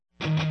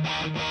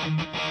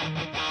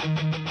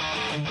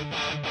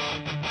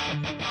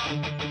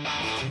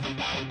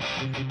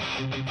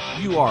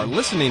You are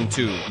listening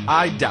to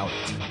I Doubt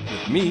It,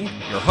 with me,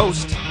 your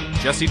host,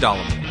 Jesse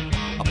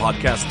Dolomore, a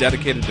podcast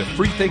dedicated to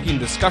free-thinking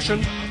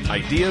discussion,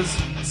 ideas,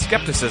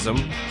 skepticism,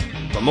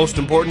 but most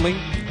importantly,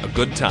 a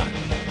good time.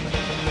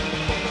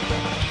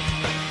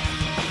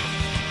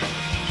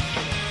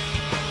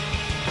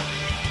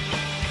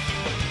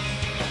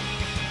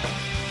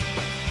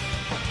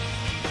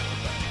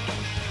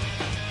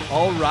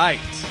 All right,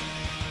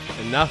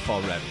 enough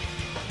already.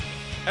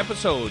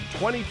 Episode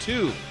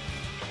 22,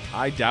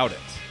 I Doubt It.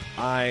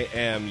 I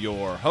am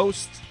your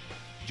host,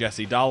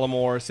 Jesse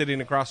Dolomore. Sitting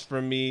across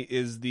from me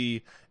is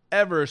the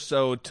ever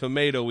so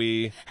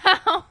tomatoey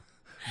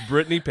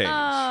Brittany Page. Oh,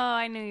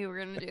 I knew you were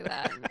going to do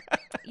that.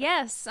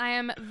 Yes, I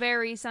am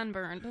very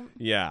sunburned.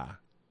 Yeah.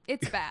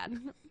 It's bad.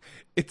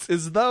 It's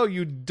as though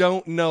you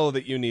don't know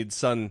that you need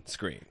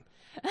sunscreen.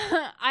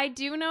 I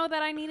do know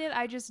that I need it.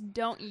 I just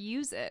don't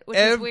use it, which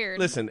is weird.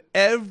 Listen,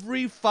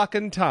 every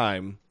fucking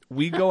time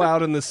we go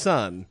out in the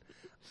sun,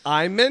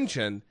 I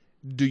mention,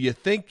 do you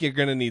think you're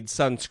going to need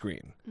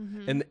sunscreen?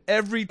 Mm-hmm. And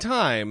every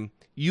time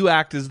you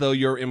act as though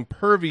you're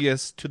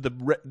impervious to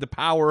the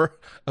power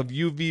of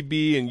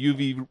UVB and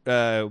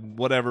UV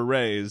whatever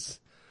rays,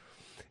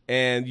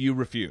 and you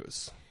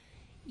refuse.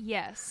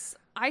 Yes.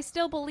 I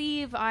still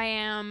believe I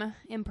am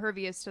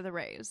impervious to the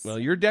rays. Well,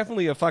 you're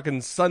definitely a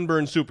fucking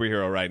sunburned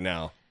superhero right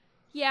now.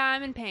 Yeah,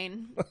 I'm in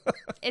pain.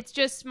 It's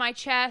just my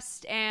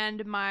chest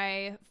and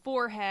my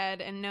forehead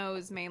and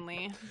nose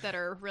mainly that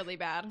are really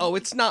bad. Oh,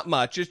 it's not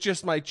much. It's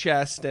just my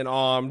chest and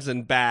arms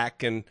and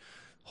back and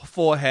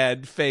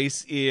forehead,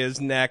 face, ears,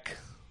 neck,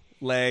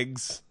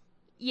 legs.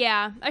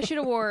 Yeah, I should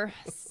have wore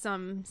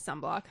some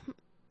sunblock.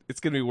 It's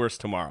going to be worse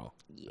tomorrow.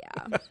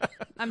 Yeah,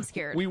 I'm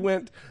scared.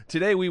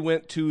 Today we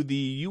went to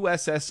the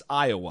USS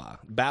Iowa,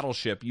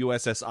 battleship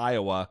USS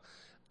Iowa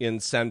in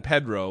San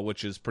Pedro,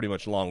 which is pretty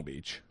much Long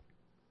Beach.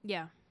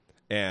 Yeah.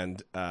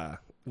 And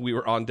we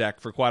were on deck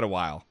for quite a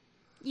while.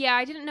 Yeah,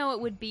 I didn't know it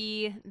would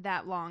be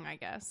that long, I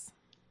guess.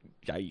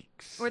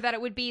 Yikes. Or that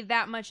it would be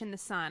that much in the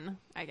sun,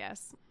 I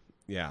guess.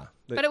 Yeah.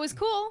 But it was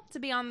cool to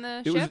be on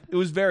the ship. It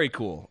was very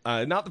cool.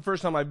 Not the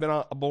first time I've been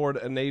aboard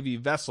a Navy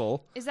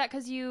vessel. Is that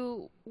because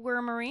you were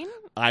a Marine?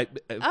 I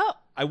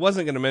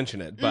wasn't going to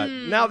mention it, but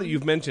now that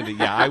you've mentioned it,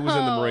 yeah, I was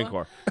in the Marine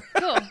Corps.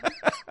 Cool.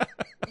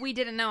 We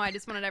didn't know. I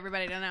just wanted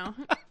everybody to know.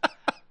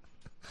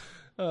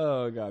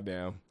 Oh,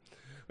 goddamn.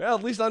 Well,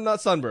 at least I'm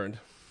not sunburned.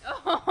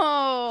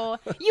 Oh,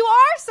 you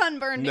are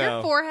sunburned. No.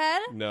 Your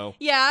forehead. No.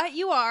 Yeah,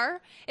 you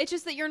are. It's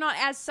just that you're not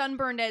as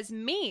sunburned as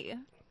me.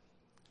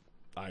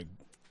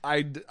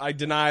 I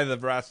deny the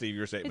veracity of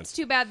your statement. It's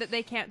too bad that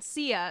they can't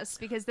see us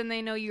because then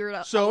they know you're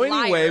a So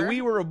liar. anyway, we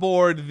were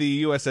aboard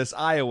the USS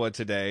Iowa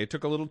today.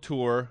 Took a little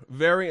tour.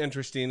 Very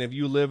interesting. If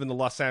you live in the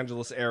Los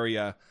Angeles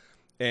area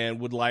and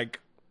would like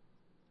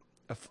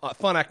a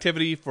fun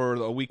activity for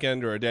a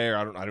weekend or a day, or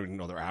I don't even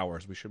know their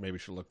hours. Maybe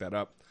should look that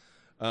up.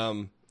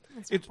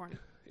 That's important.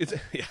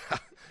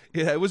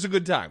 It was a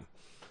good time.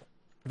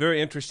 Very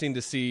interesting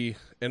to see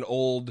an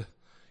old,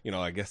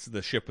 I guess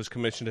the ship was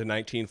commissioned in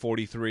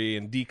 1943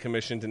 and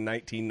decommissioned in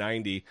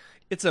 1990.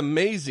 It's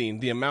amazing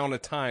the amount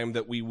of time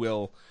that we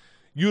will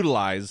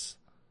utilize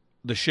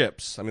the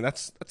ships. I mean,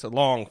 that's a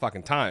long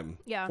fucking time.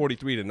 Yeah.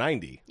 43 to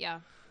 90.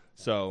 Yeah.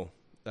 So,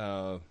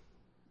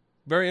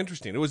 very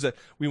interesting.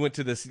 We went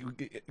to this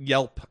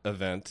Yelp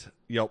event.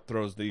 Yelp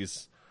throws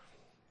these,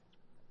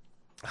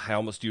 I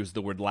almost used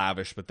the word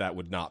lavish, but that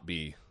would not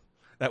be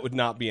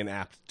an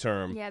apt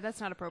term. Yeah,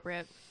 that's not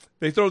appropriate.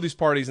 They throw these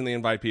parties and they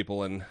invite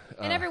people and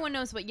everyone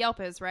knows what Yelp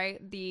is,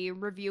 right? The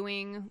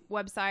reviewing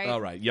website. Oh,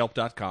 right.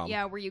 Yelp.com.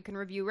 Yeah, where you can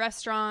review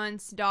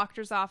restaurants,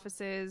 doctor's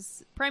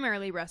offices,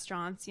 primarily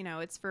restaurants.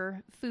 It's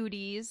for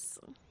foodies,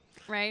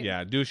 right?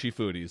 Yeah, douchey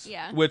foodies.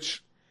 Yeah.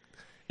 Which,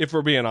 if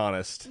we're being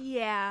honest,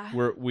 yeah,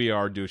 we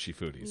are douchey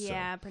foodies.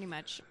 Yeah, so. Pretty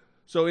much.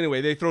 So anyway,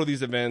 they throw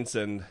these events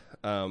and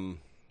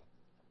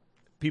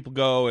people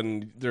go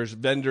and there's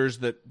vendors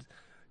that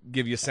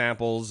give you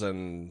samples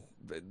and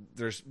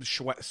there's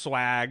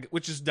swag,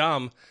 which is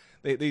dumb.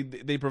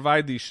 They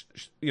provide these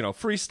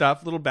free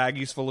stuff, little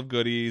baggies full of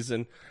goodies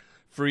and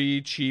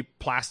free cheap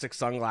plastic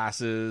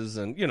sunglasses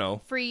and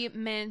free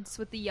mints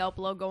with the Yelp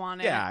logo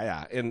on it.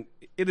 Yeah, and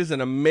it is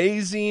an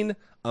amazing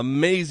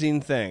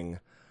thing,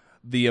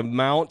 the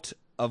amount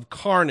of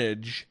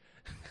carnage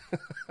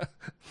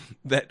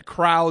that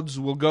crowds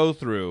will go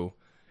through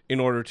in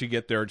order to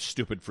get their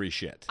stupid free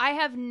shit. I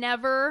have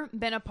never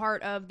been a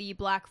part of the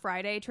Black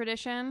Friday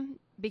tradition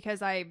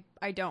because I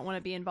don't want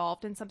to be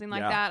involved in something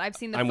like that. I've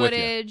seen the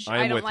footage.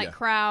 I don't like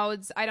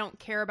crowds. I don't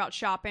care about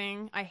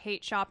shopping. I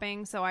hate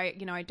shopping, so I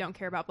don't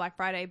care about Black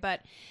Friday.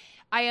 But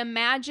I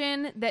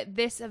imagine that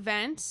this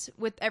event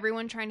with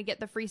everyone trying to get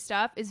the free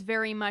stuff is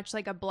very much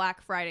like a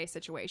Black Friday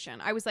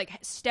situation. I was like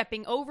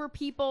stepping over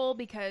people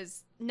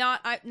because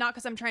not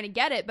because I'm trying to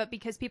get it, but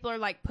because people are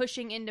like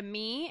pushing into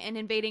me and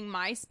invading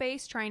my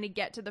space trying to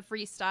get to the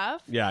free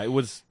stuff. Yeah, it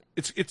was.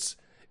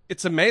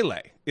 It's a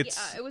melee. It's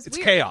weird.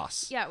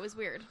 chaos. Yeah, it was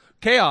weird.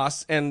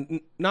 chaos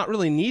and not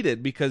really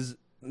needed because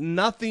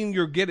nothing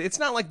you're getting. It's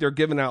not like they're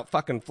giving out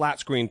fucking flat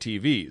screen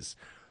TVs.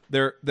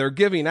 They're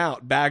giving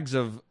out bags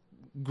of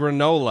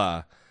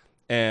granola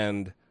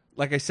and,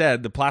 like I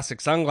said, the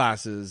plastic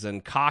sunglasses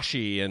and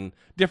kashi and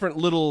different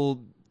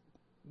little.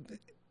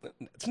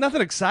 It's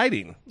nothing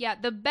exciting. Yeah,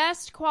 the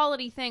best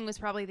quality thing was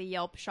probably the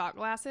Yelp shot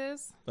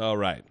glasses. Oh,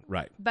 right.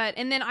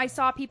 And then I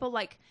saw people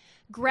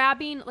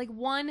grabbing,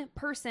 one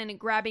person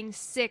grabbing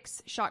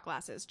 6 shot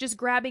glasses, just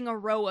grabbing a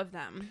row of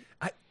them.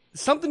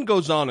 Something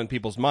goes on in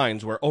people's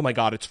minds where, oh my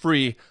God, it's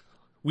free.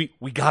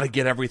 We got to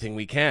get everything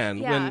we can.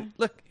 Yeah. When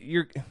look,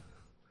 you're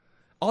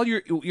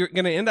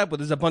going to end up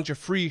with is a bunch of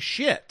free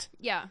shit.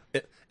 Yeah.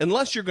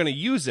 Unless you're going to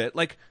use it.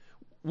 Like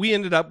we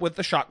ended up with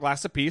the shot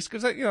glass apiece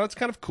because it's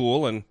kind of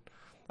cool and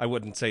I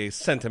wouldn't say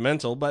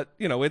sentimental, but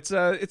it's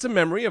a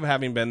memory of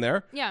having been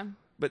there. Yeah.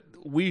 But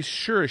we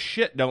sure as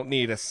shit don't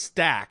need a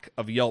stack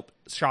of Yelp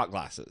shot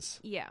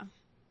glasses. Yeah.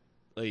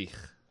 Ugh.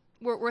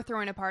 We're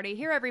throwing a party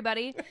here,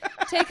 everybody.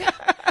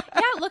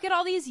 Look at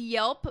all these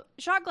Yelp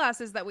shot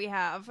glasses that we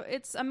have.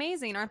 It's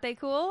amazing, aren't they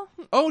cool?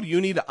 Oh, do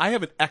you need? I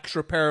have an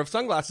extra pair of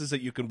sunglasses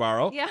that you can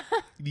borrow. Yeah.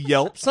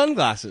 Yelp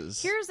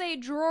sunglasses. Here's a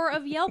drawer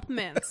of Yelp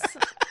mints.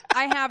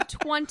 I have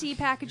 20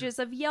 packages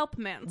of Yelp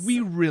mints.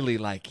 We really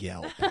like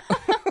Yelp.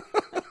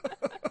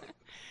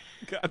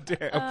 God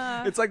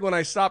damn. It's like when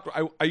I stopped,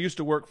 I used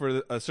to work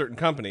for a certain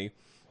company.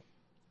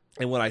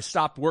 And when I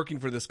stopped working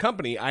for this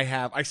company,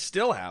 I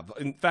still have.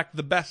 In fact,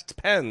 the best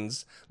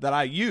pens that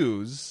I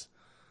use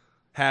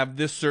have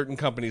this certain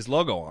company's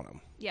logo on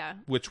them. Yeah.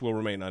 Which will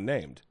remain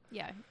unnamed.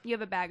 Yeah. You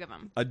have a bag of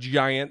them. A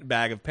giant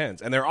bag of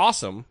pens. And they're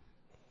awesome.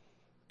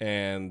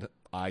 And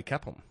I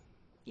kept them.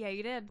 Yeah,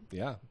 you did.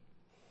 Yeah.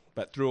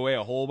 But threw away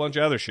a whole bunch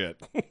of other shit.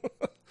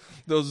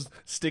 Those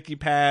sticky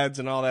pads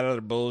and all that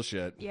other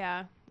bullshit.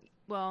 Yeah.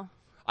 Well,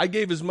 I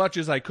gave as much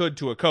as I could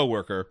to a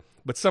coworker,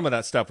 but some of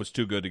that stuff was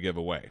too good to give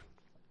away.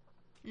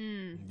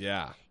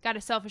 Yeah. Got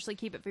to selfishly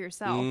keep it for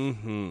yourself.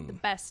 Mm-hmm. The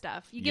best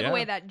stuff. You give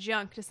away that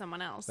junk to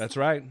someone else. That's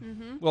right.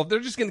 Mm-hmm. Well, if they're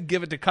just going to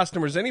give it to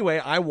customers anyway,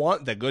 I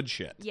want the good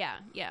shit. Yeah,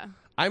 yeah.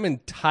 I'm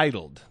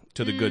entitled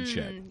to the good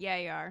shit. Yeah,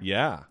 you are.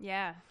 Yeah.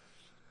 Yeah.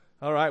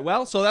 All right.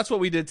 Well, so that's what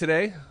we did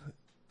today.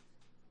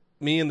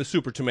 Me and the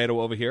super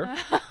tomato over here.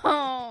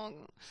 Oh,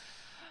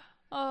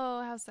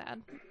 how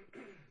sad.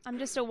 I'm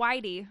just a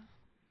whitey.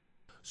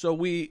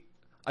 So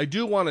I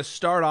do want to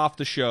start off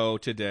the show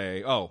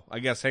today. Oh, I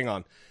guess, hang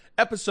on.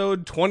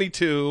 Episode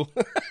 22.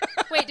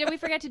 Wait, did we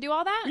forget to do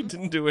all that? We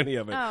didn't do any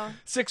of it. Oh.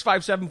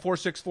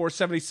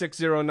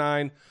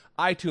 657-464-7609.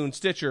 iTunes,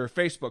 Stitcher,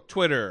 Facebook,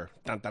 Twitter.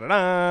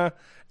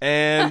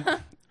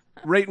 And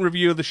rate and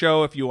review the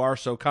show if you are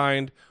so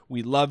kind.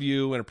 We love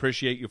you and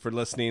appreciate you for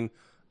listening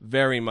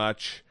very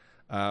much.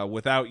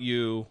 Without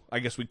you, I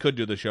guess we could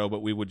do the show,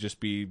 but we would just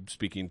be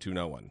speaking to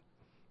no one.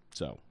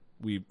 So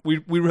we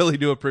really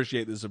do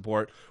appreciate the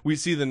support. We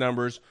see the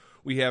numbers.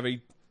 We have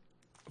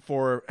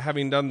for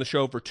having done the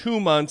show for 2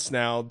 months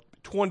now,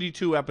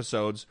 22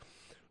 episodes.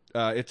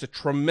 It's a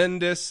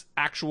tremendous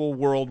actual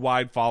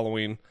worldwide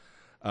following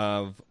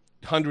of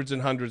hundreds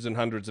and hundreds and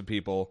hundreds of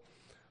people.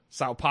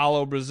 Sao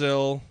Paulo,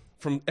 Brazil,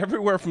 from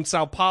everywhere from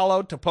Sao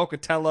Paulo to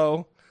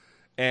Pocatello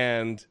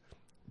and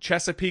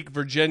Chesapeake,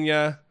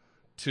 Virginia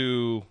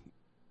to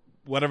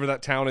whatever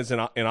that town is in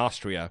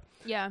Austria.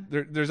 Yeah.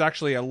 There's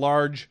actually a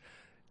large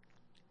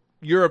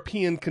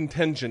European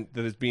contingent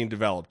that is being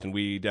developed, and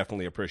we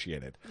definitely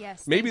appreciate it.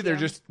 Yes. Maybe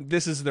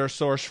this is their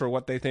source for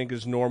what they think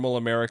is normal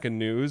American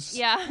news.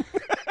 Yeah.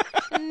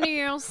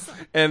 News.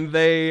 And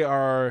they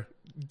are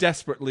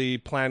desperately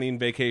planning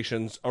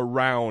vacations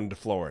around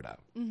Florida.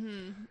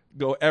 Mm-hmm.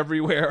 Go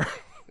everywhere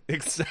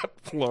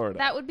except Florida.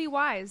 That would be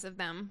wise of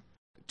them.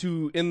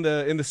 In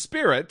the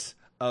spirit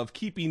of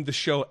keeping the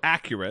show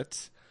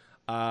accurate,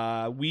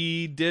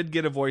 we did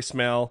get a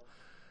voicemail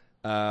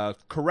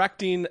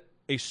correcting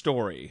a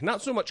story.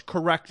 Not so much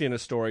correcting a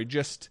story,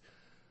 just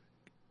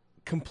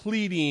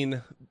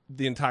completing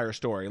the entire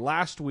story.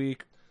 Last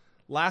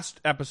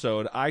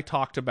episode, I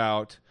talked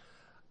about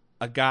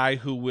a guy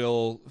who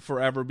will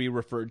forever be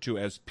referred to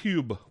as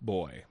Pube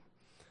Boy.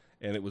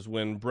 And it was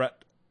when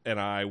Brett and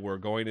I were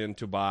going in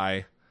to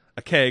buy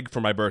a keg for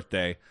my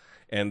birthday,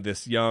 and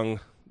this young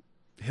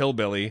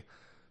hillbilly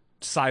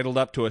sidled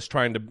up to us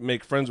trying to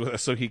make friends with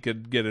us so he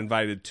could get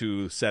invited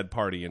to said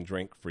party and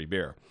drink free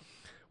beer.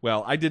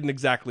 Well, I didn't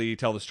exactly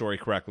tell the story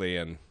correctly,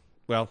 and,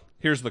 well,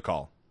 here's the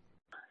call.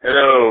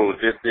 Hello,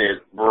 this is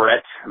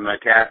Brett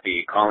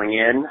McAfee calling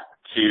in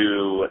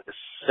to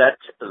set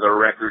the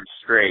record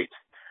straight.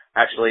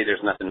 Actually,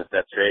 there's nothing to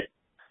set straight,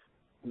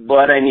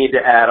 but I need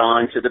to add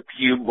on to the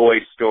Pube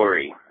Boy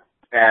story.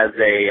 As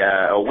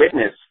a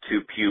witness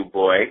to Pube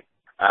Boy,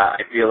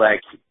 I feel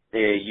like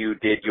you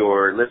did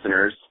your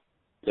listeners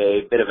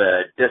a bit of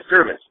a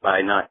disservice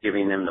by not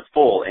giving them the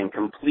full and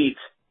complete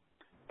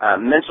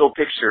mental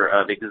picture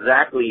of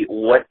exactly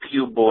what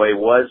Pube Boy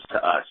was to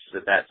us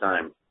at that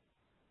time.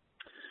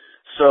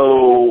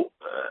 So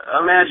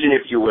imagine,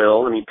 if you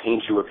will, let me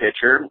paint you a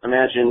picture.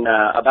 Imagine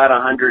about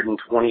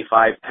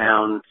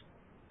 125-pound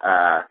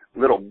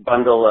little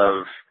bundle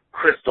of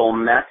crystal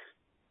meth,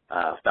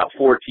 about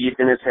 4 teeth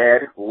in his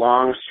head,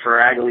 long,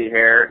 straggly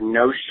hair,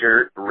 no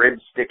shirt,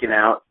 ribs sticking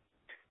out,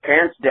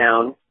 pants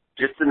down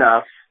just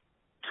enough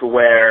to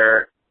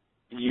where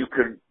you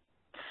could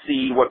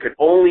see what could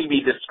only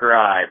be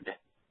described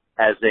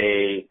as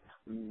a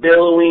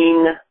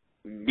billowing,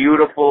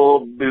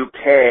 beautiful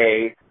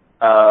bouquet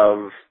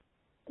of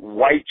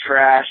white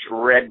trash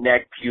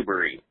redneck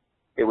puberty.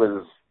 It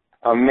was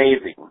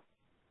amazing.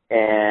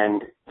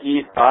 And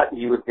he thought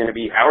he was going to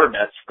be our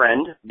best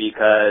friend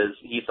because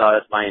he saw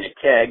us buying a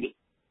keg,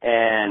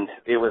 and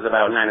it was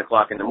about 9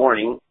 o'clock in the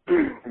morning,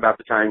 about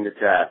the time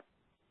that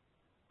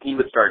he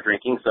would start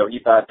drinking. So he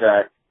thought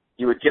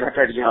he would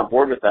try to get on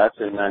board with us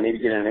and maybe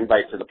get an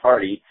invite to the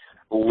party,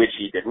 which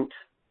he didn't.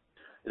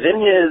 Then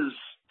his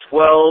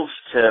 12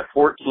 to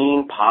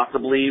 14,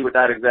 possibly,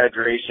 without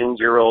exaggeration,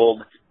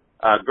 year-old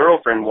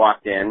girlfriend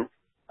walked in,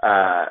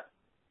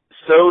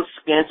 so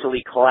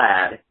scantily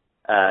clad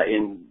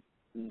in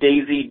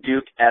Daisy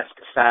Duke-esque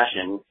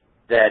fashion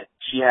that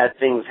she had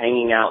things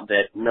hanging out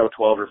that no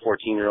 12 or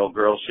 14-year-old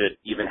girl should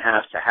even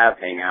have to have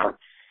hang out.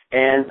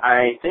 And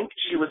I think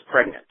she was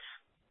pregnant.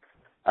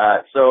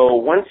 So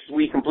once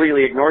we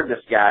completely ignored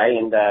this guy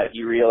and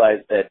he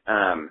realized that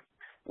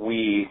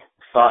we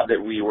thought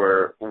that we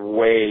were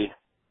way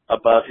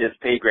above his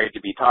pay grade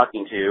to be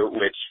talking to,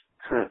 which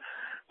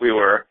we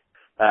were,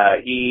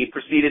 he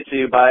proceeded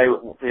to buy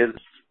his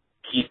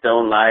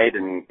Keystone Light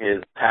and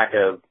his pack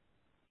of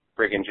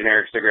friggin'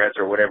 generic cigarettes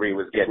or whatever he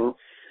was getting,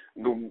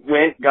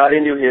 got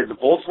into his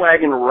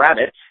Volkswagen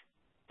Rabbit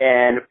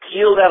and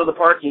peeled out of the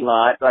parking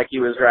lot like he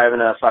was driving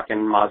a fucking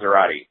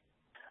Maserati.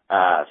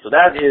 So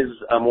that is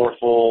a more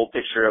full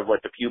picture of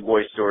what the Pew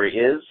Boy story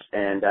is,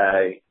 and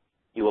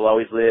he will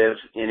always live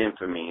in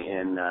infamy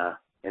in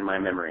my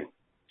memory.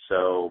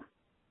 So,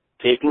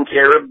 taking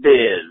care of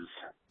biz.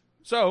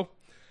 So,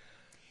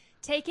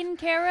 taking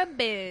care of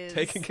biz.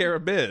 Taking care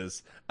of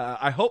biz.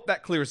 I hope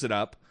that clears it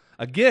up.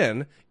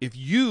 Again, if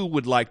you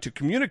would like to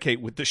communicate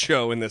with the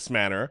show in this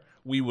manner,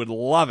 we would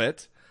love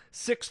it.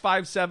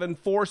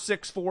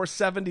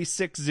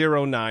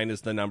 657-464-7609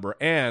 is the number.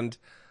 And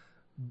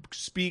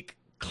speak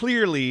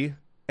clearly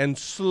and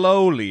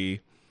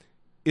slowly,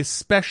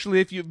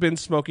 especially if you've been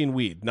smoking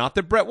weed. Not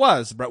that Brett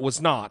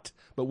was not,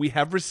 but we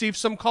have received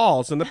some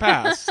calls in the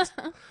past.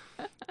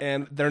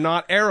 And they're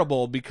not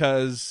airable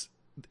because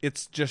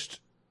it's just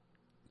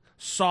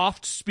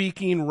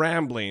soft-speaking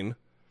rambling,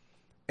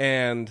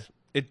 and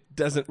it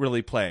doesn't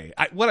really play.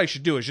 What I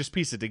should do is just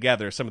piece it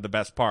together, some of the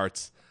best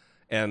parts,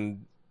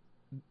 and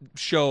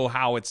show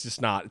how it's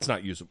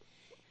not usable.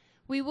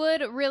 We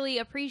would really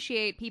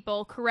appreciate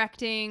people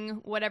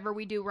correcting whatever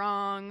we do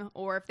wrong,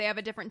 or if they have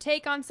a different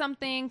take on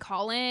something,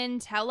 call in,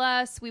 tell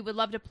us. We would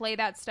love to play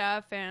that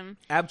stuff. And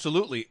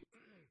absolutely.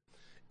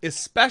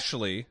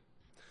 Especially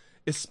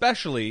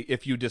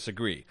if you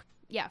disagree.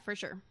 Yeah, for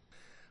sure.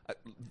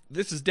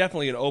 This is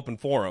definitely an open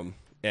forum,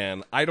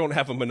 and I don't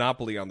have a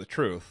monopoly on the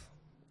truth.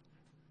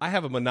 I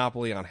have a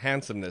monopoly on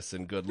handsomeness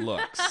and good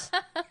looks.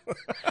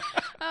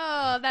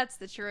 Oh, that's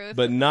the truth.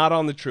 But not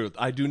on the truth.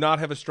 I do not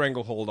have a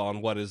stranglehold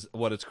on what is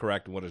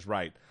correct and what is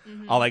right.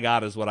 Mm-hmm. All I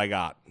got is what I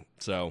got.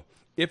 So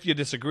if you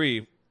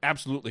disagree,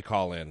 absolutely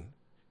call in.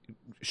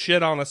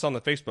 Shit on us on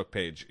the Facebook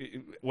page.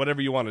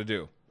 Whatever you want to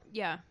do.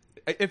 Yeah.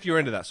 If you're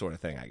into that sort of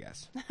thing, I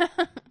guess.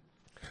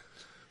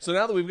 So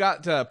now that we've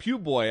got Pew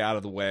Boy out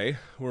of the way,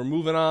 we're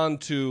moving on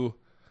to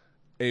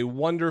a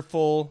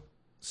wonderful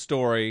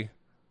story,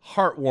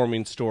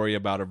 heartwarming story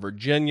about a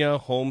Virginia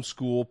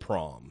homeschool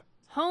prom.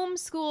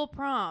 Homeschool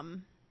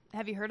prom.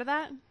 Have you heard of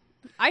that?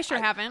 I sure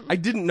haven't. I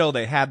didn't know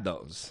they had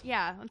those.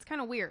 Yeah, that's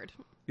kind of weird.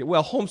 Yeah,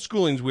 well,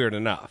 homeschooling's weird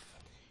enough.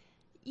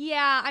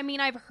 Yeah, I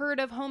mean, I've heard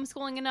of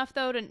homeschooling enough,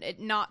 though, to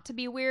it not to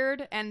be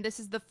weird, and this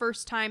is the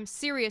first time,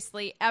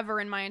 seriously, ever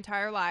in my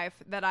entire life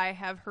that I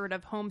have heard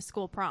of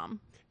homeschool prom.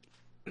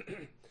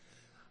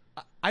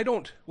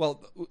 We'll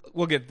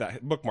get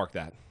that, bookmark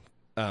that.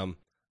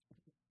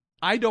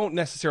 I don't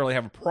necessarily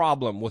have a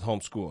problem with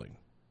homeschooling.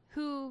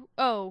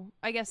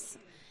 I guess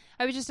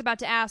I was just about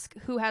to ask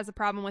who has a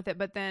problem with it,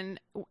 but then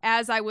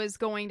as I was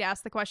going to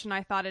ask the question,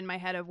 I thought in my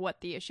head of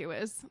what the issue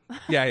is.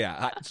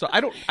 Yeah. So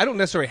I don't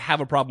necessarily have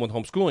a problem with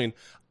homeschooling.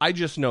 I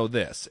just know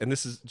this, and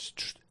this is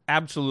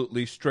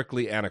absolutely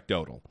strictly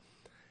anecdotal.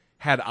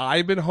 Had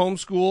I been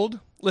homeschooled,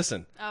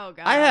 listen, oh,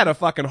 God. I had a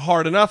fucking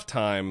hard enough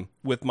time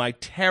with my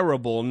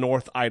terrible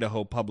North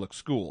Idaho public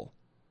school.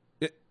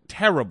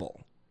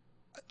 Terrible.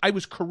 I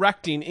was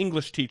correcting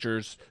English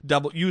teachers'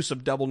 use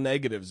of double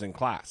negatives in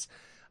class.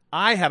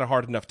 I had a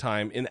hard enough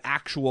time in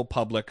actual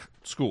public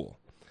school.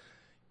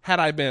 Had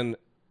I been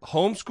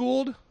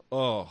homeschooled,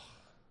 oh,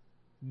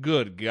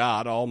 good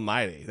God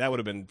almighty, that would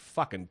have been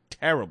fucking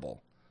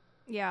terrible.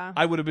 Yeah.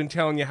 I would have been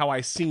telling you how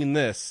I seen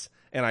this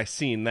and I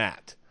seen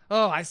that.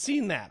 Oh, I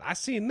seen that. I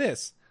seen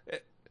this.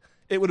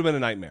 It would have been a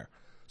nightmare.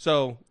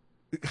 So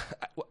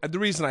the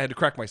reason I had to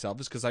correct myself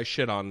is because I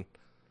shit on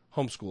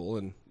homeschool,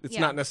 and it's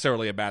not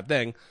necessarily a bad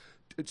thing.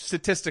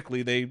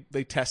 Statistically,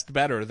 they test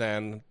better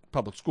than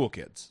public school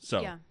kids.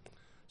 So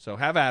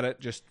have at it.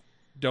 Just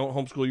don't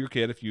homeschool your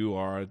kid if you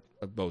are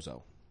a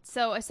bozo.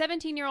 So a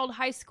 17-year-old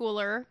high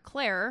schooler,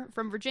 Claire,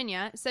 from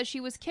Virginia, says she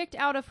was kicked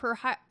out of her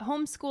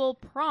homeschool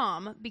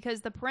prom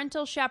because the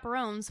parental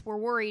chaperones were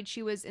worried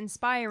she was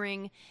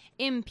inspiring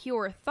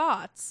impure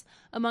thoughts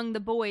among the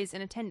boys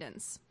in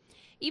attendance.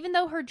 Even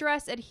though her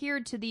dress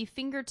adhered to the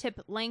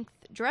fingertip-length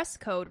dress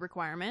code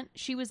requirement,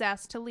 she was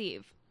asked to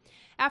leave.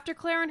 After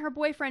Claire and her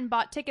boyfriend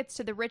bought tickets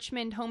to the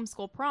Richmond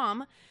homeschool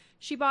prom,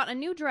 she bought a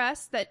new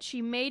dress that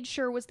she made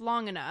sure was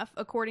long enough,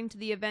 according to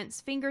the event's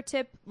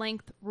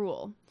fingertip-length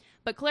rule.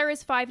 But Claire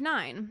is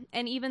 5'9",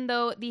 and even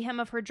though the hem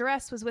of her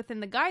dress was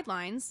within the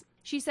guidelines,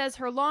 she says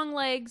her long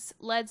legs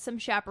led some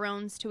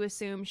chaperones to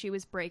assume she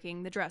was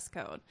breaking the dress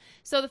code.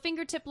 So the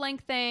fingertip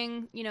length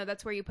thing,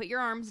 that's where you put your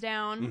arms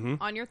down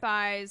on your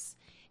thighs,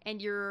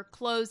 and your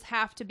clothes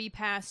have to be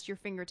past your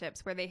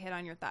fingertips where they hit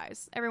on your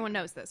thighs. Everyone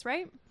knows this,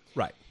 right?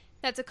 Right.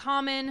 That's a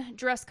common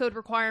dress code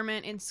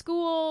requirement in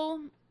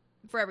school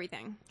for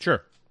everything.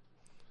 Sure.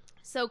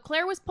 So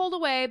Claire was pulled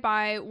away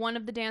by one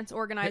of the dance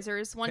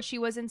organizers once she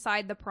was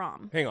inside the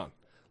prom. Hang on.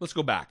 Let's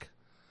go back.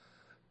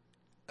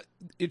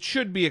 It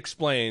should be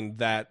explained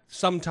that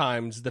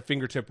sometimes the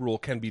fingertip rule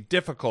can be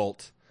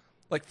difficult.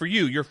 Like for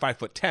you, you're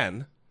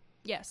 5'10".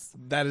 Yes.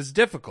 That is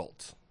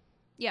difficult.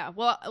 Yeah.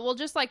 Well,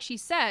 just like she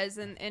says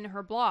in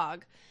her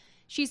blog,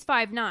 she's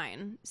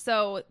 5'9".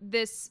 So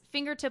this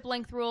fingertip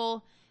length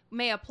rule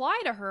may apply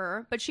to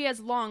her, but she has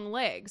long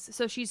legs,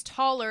 so she's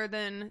taller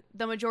than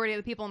the majority of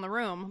the people in the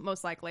room,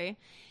 most likely,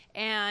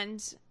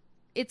 and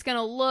it's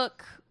gonna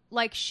look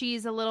like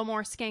she's a little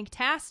more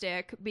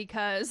skanktastic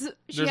because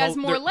she has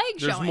more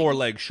legs showing. There's more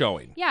legs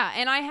showing. Yeah,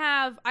 and I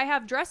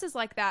have dresses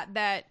like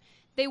that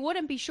they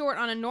wouldn't be short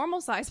on a normal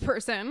size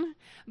person,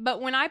 but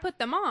when I put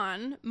them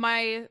on,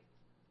 my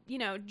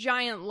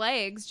giant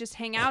legs just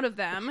hang out of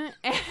them.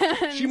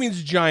 And she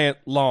means giant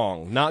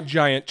long, not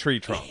giant tree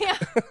trunk. Yeah.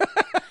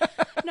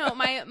 No,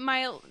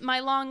 my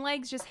long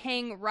legs just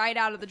hang right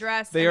out of the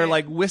dress. They are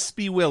like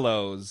wispy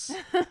willows,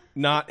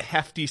 not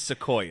hefty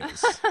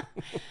sequoias.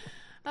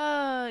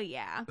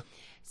 Yeah.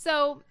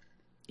 So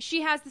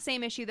she has the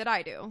same issue that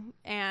I do,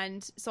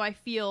 and so I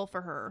feel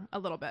for her a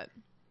little bit.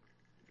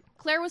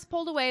 Claire was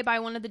pulled away by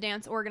one of the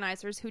dance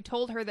organizers who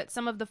told her that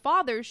some of the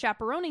fathers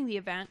chaperoning the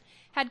event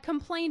had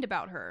complained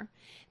about her.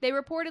 They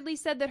reportedly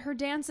said that her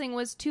dancing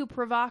was too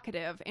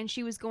provocative and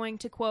she was going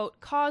to, quote,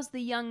 cause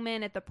the young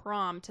men at the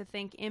prom to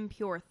think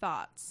impure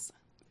thoughts.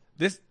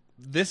 This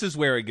is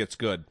where it gets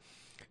good.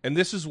 And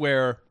this is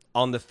where,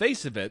 on the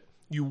face of it,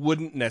 you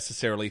wouldn't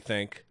necessarily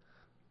think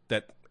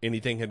that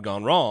anything had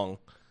gone wrong.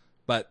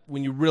 But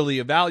when you really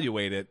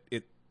evaluate it,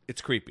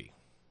 it's creepy.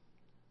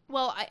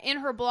 Well, in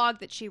her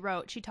blog that she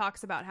wrote, she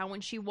talks about how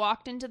when she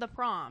walked into the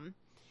prom,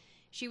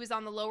 she was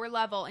on the lower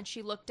level and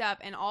she looked up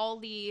and all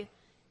the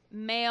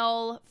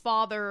male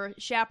father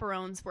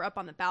chaperones were up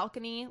on the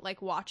balcony,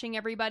 like watching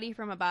everybody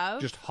from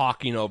above. Just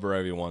hawking over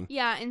everyone.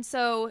 Yeah, and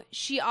so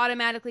she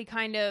automatically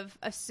kind of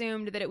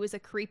assumed that it was a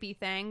creepy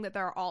thing, that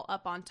they're all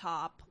up on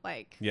top.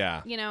 Like,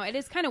 yeah. It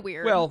is kind of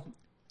weird. Well,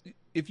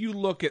 if you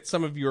look at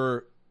some of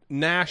your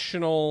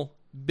national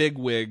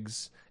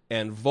bigwigs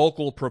and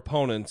vocal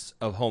proponents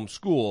of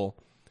homeschool,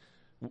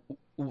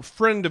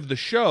 friend of the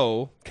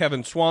show,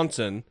 Kevin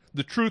Swanson,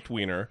 the truth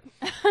wiener,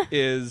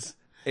 is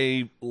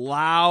a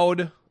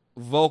loud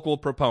vocal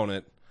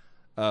proponent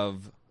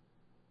of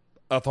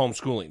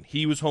homeschooling.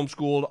 He was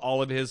homeschooled.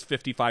 All of his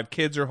 55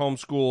 kids are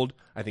homeschooled.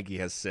 I think he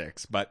has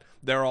 6, but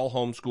they're all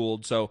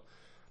homeschooled. So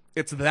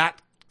it's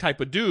that type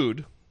of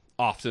dude,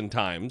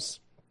 oftentimes,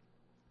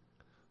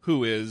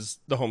 who is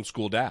the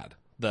homeschool dad.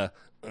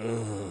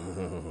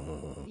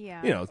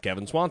 Yeah.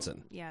 Kevin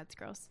Swanson. Yeah, it's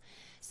gross.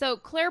 So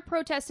Claire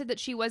protested that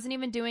she wasn't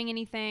even doing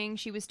anything.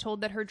 She was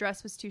told that her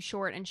dress was too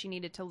short and she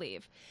needed to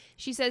leave.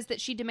 She says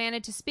that she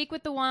demanded to speak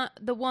with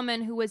the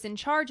woman who was in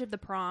charge of the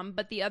prom,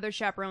 but the other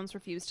chaperones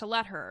refused to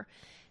let her.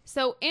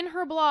 So in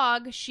her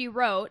blog, she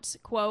wrote,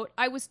 quote,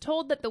 I was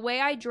told that the way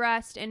I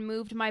dressed and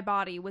moved my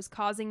body was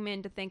causing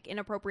men to think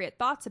inappropriate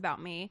thoughts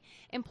about me,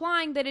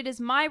 implying that it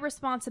is my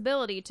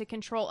responsibility to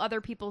control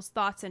other people's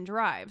thoughts and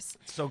drives.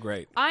 So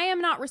great. I am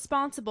not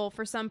responsible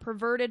for some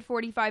perverted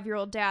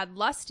 45-year-old dad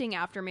lusting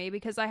after me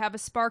because I have a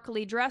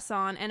sparkly dress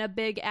on and a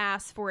big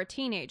ass for a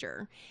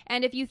teenager.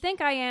 And if you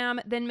think I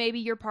am, then maybe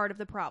you're part of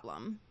the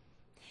problem.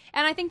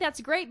 And I think that's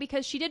great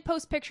because she did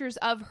post pictures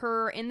of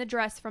her in the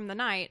dress from the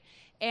night,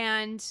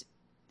 and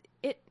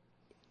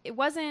it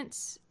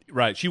wasn't...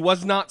 Right. She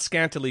was not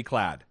scantily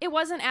clad. It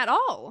wasn't at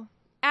all.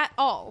 At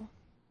all.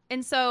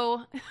 And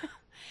so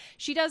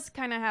she does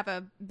kind of have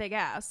a big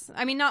ass.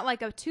 I mean, not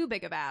like a too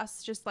big of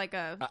ass, just like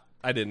a...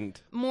 I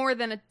didn't. More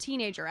than a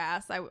teenager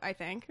ass, I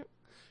think.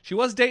 She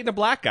was dating a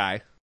black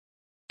guy.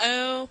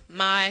 Oh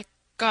my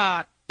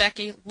God,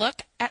 Becky,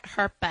 look at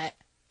her butt.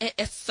 It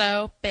is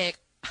so big.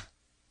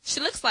 She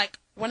looks like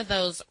one of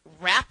those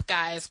rap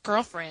guys'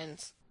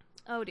 girlfriends.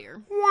 Oh,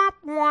 dear. Wop,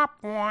 wop,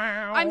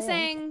 wow. I'm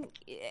saying...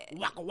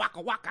 Waka,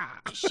 waka, waka.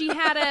 She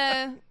had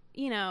a,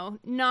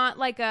 not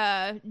like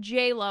a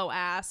J-Lo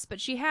ass, but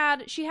she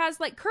has,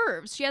 like,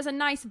 curves. She has a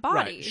nice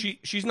body. Right.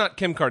 She's not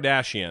Kim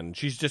Kardashian.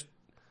 She's just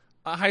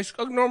a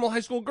normal high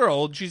school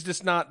girl. She's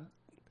just not.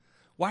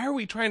 Why are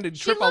we trying to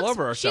trip all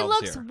over ourselves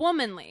here? She looks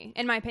womanly,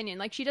 in my opinion.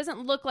 Like, she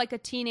doesn't look like a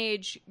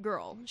teenage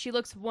girl. She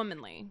looks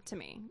womanly to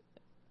me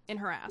in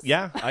her ass.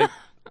 Yeah.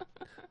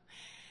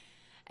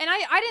 And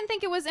I didn't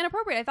think it was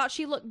inappropriate. I thought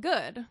she looked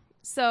good.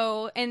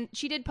 So, and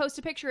she did post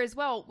a picture as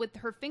well with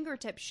her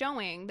fingertips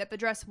showing that the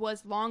dress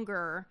was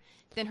longer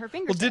than her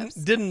fingertips.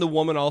 Well, didn't the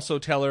woman also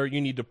tell her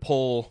you need to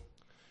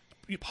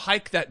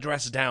hike that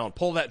dress down,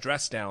 pull that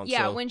dress down?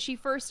 Yeah, when she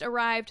first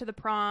arrived to the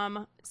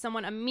prom,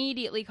 someone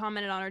immediately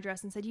commented on her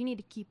dress and said, you need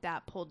to keep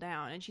that pulled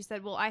down. And she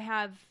said, well,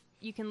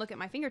 you can look at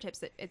my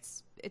fingertips.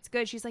 It's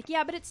good. She's like,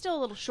 yeah, but it's still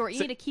a little short. You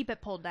need to keep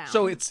it pulled down.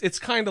 So it's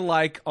kind of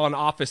like on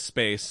Office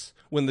Space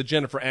when the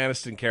Jennifer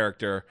Aniston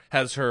character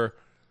has her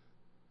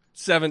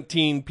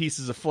 17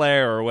 pieces of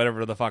flair or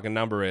whatever the fucking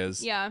number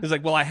is. Yeah. It's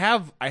like, well, I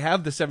have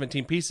the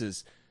 17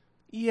 pieces.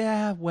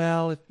 Yeah,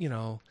 well,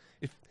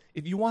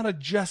 if you want to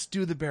just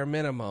do the bare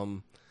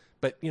minimum,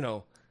 but,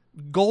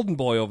 Golden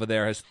Boy over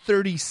there has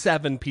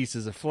 37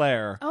 pieces of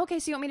flair. Oh, okay,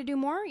 so you want me to do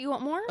more? You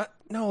want more?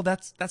 No,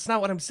 that's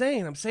not what I'm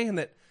saying. I'm saying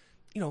that,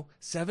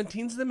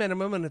 17's the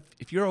minimum, and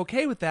if you're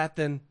okay with that,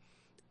 then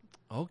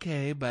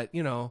okay, but,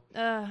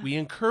 we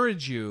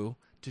encourage you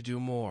to do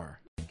more.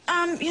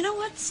 You know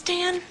what,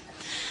 Stan?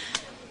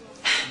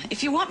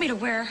 If you want me to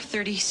wear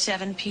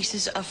 37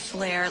 pieces of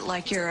flair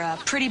like your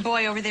pretty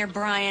boy over there,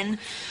 Brian,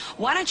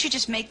 why don't you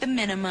just make the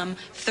minimum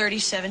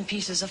 37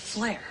 pieces of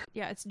flair?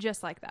 Yeah, it's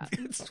just like that.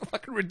 It's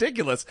fucking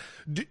ridiculous.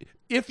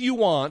 If you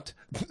want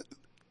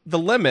the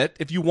limit,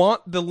 if you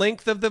want the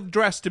length of the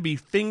dress to be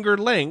finger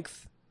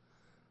length,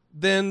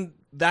 then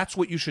that's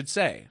what you should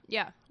say.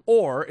 Yeah.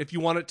 Or if you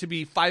want it to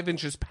be 5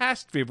 inches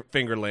past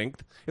finger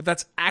length, if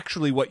that's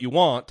actually what you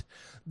want,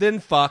 then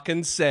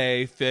fucking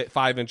say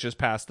 5 inches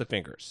past the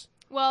fingers.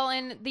 Well,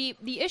 and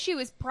the issue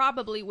is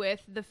probably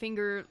with the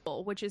finger,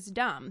 which is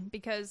dumb,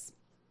 because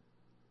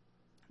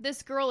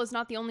this girl is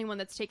not the only one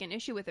that's taken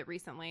issue with it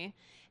recently.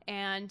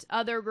 And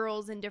other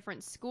girls in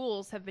different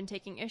schools have been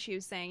taking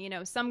issues saying,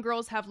 some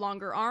girls have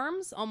longer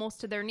arms, almost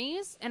to their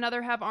knees, and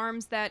other have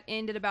arms that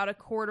end at about a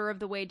quarter of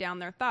the way down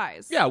their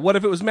thighs. Yeah, what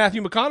if it was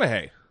Matthew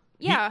McConaughey?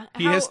 Yeah.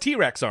 He has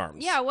T-Rex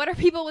arms. Yeah, what are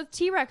people with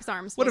T-Rex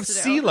arms supposed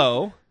to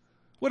do?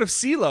 What if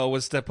CeeLo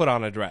was to put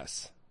on a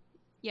dress?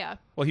 Yeah.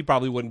 Well, he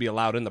probably wouldn't be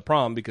allowed in the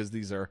prom because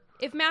these are...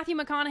 If Matthew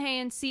McConaughey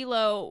and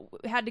CeeLo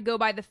had to go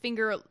by the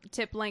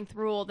fingertip length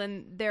rule,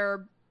 then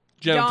their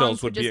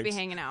genitals would just be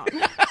hanging out.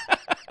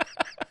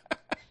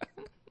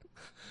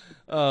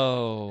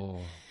 Oh.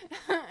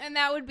 And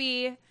that would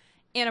be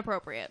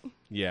inappropriate.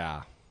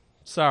 Yeah.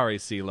 Sorry,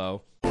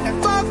 CeeLo.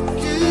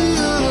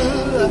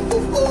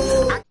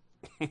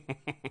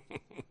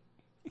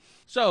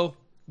 So,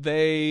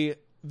 the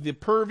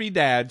pervy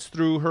dads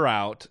threw her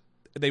out.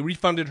 They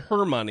refunded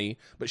her money,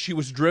 but she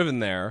was driven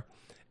there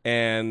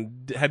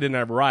and didn't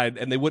have a ride,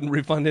 and they wouldn't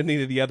refund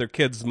any of the other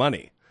kids'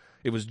 money.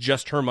 It was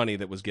just her money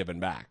that was given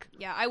back.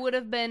 Yeah, I would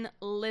have been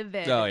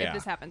livid if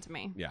this happened to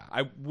me. Yeah,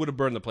 I would have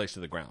burned the place to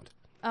the ground.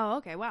 Oh,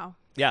 okay, wow.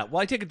 Yeah, well,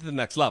 I take it to the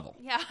next level.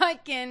 Yeah, I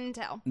can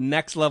tell.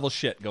 Next level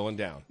shit going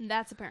down.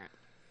 That's apparent.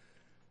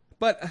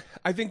 But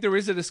I think there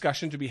is a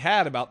discussion to be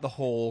had about the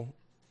whole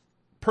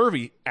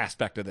pervy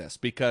aspect of this,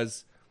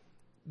 because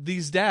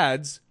these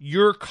dads,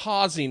 you're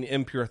causing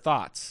impure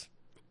thoughts.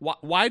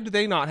 Why do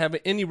they not have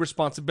any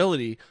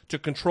responsibility to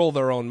control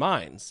their own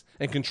minds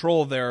and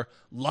control their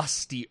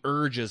lusty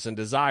urges and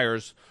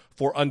desires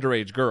for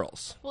underage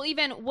girls? Well,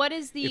 even what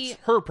is the...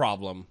 It's her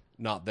problem,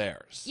 not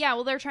theirs. Yeah,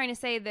 well, they're trying to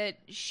say that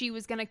she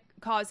was going to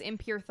cause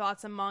impure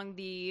thoughts among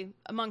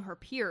her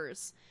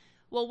peers.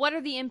 Well, what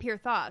are the impure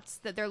thoughts?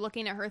 That they're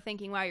looking at her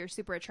thinking, wow, you're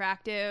super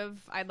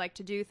attractive, I'd like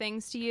to do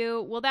things to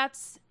you. Well,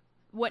 that's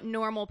what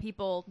normal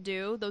people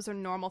do. Those are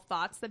normal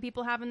thoughts that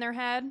people have in their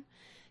head.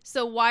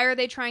 So why are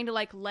they trying to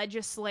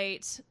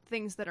legislate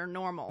things that are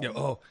normal?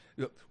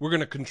 Yeah, we're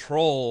going to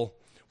control.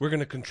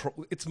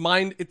 It's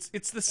mind.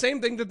 It's the same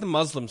thing that the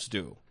Muslims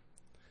do.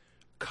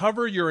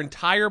 Cover your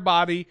entire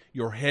body,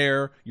 your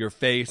hair, your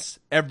face,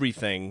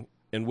 everything,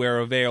 and wear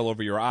a veil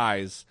over your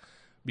eyes,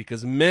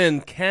 because men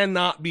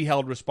cannot be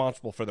held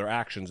responsible for their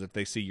actions if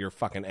they see your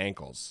fucking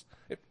ankles.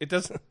 It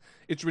doesn't.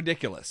 It's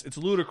ridiculous. It's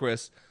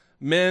ludicrous.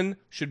 Men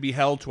should be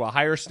held to a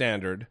higher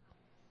standard.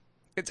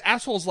 It's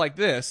assholes like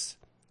this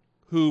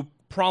who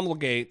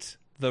promulgate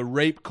the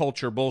rape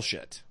culture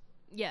bullshit.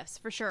 Yes,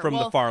 for sure. From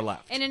the far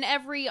left. And in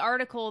every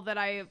article that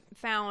I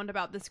found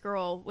about this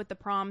girl with the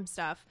prom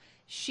stuff,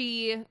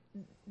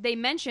 they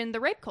mentioned the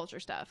rape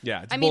culture stuff.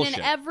 Yeah, it's bullshit.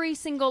 In every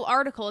single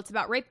article, it's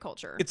about rape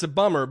culture. It's a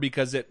bummer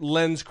because it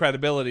lends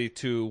credibility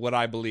to what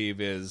I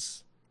believe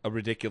is a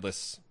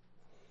ridiculous,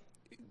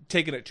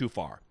 taking it too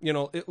far.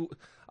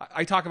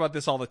 I talk about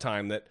this all the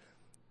time, that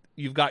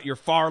you've got your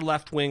far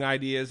left-wing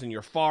ideas and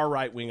your far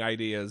right-wing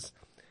ideas,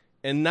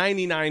 and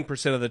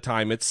 99% of the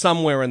time, it's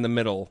somewhere in the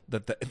middle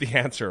that the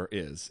answer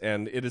is.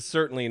 And it is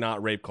certainly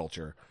not rape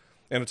culture.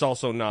 And it's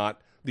also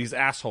not these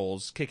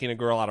assholes kicking a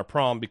girl out of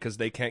prom because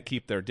they can't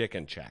keep their dick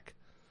in check.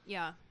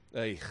 Yeah.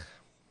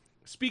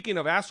 Speaking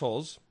of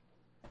assholes,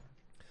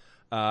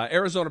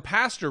 Arizona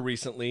pastor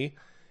recently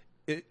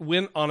it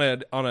went on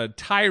a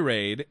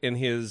tirade in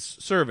his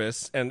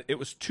service, and there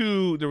was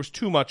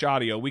too much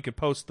audio. We could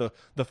post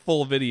the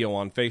full video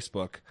on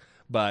Facebook,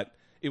 but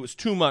it was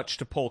too much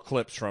to pull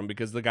clips from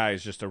because the guy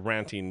is just a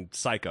ranting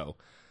psycho,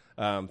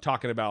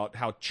 talking about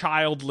how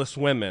childless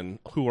women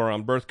who are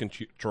on birth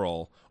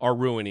control are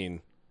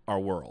ruining our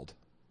world.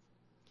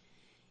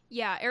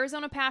 Yeah,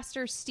 Arizona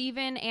pastor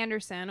Steven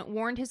Anderson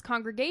warned his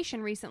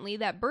congregation recently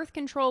that birth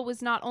control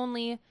was not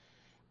only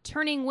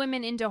turning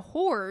women into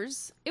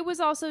whores, it was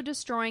also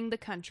destroying the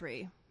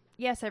country.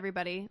 Yes,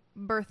 everybody,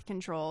 birth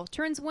control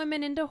turns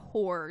women into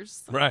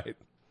whores. Right.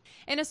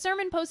 In a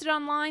sermon posted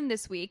online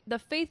this week, the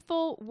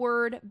Faithful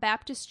Word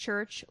Baptist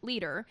Church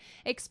leader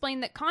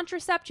explained that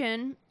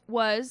contraception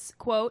was,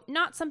 quote,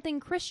 not something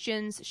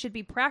Christians should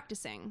be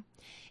practicing,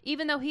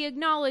 even though he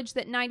acknowledged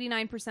that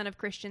 99% of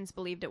Christians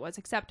believed it was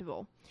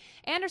acceptable.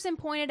 Anderson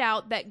pointed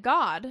out that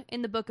God,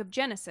 in the book of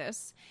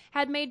Genesis,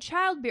 had made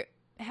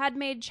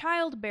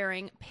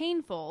childbearing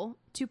painful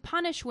to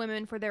punish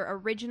women for their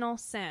original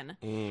sin,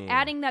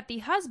 adding that the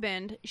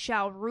husband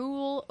shall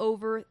rule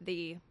over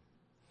thee.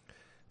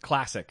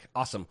 Classic.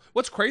 Awesome.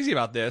 What's crazy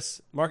about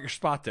this, mark your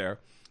spot there,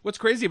 what's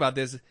crazy about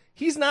this,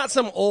 he's not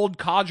some old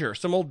codger,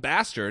 some old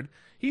bastard.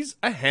 He's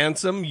a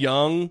handsome,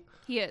 young,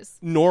 he is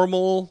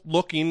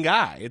normal-looking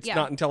guy. It's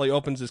not until he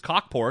opens his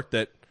cockport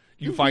that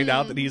you find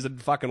out that he's a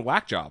fucking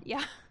whack job.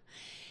 Yeah.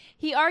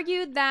 He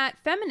argued that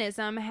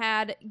feminism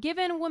had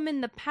given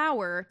women the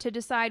power to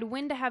decide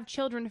when to have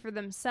children for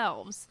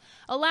themselves,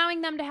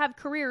 allowing them to have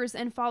careers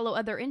and follow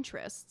other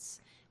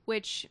interests,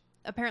 which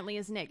apparently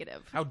is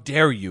negative. How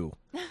dare you?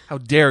 How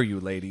dare you,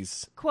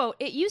 ladies? Quote,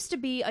 it used to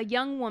be a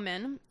young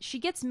woman, she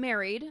gets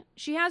married,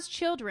 she has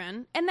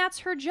children, and that's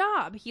her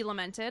job, he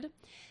lamented.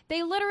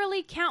 They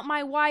literally count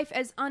my wife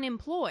as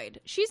unemployed.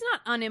 She's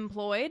not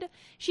unemployed.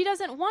 She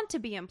doesn't want to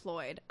be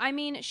employed. I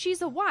mean, she's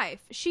a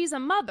wife. She's a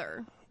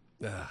mother.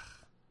 Ugh.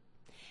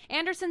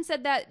 Anderson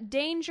said that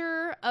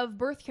danger of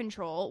birth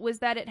control was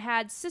that it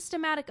had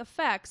systematic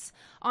effects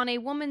on a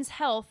woman's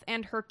health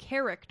and her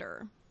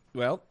character.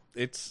 Well,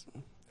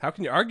 how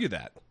can you argue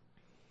that?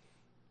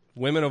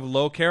 Women of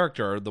low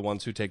character are the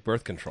ones who take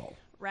birth control.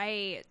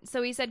 Right.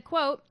 So he said,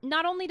 quote,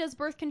 not only does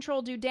birth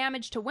control do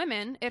damage to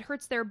women, it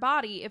hurts their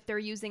body if they're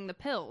using the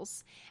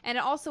pills. And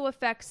it also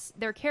affects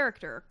their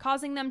character,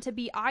 causing them to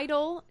be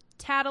idle,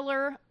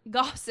 tattler,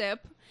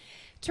 gossip,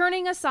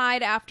 turning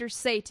aside after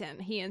Satan,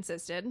 he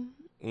insisted.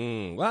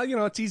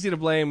 Well, it's easy to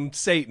blame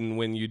Satan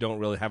when you don't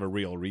really have a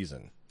real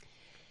reason.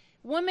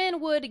 Women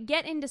would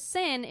get into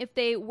sin if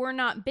they were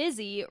not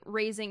busy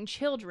raising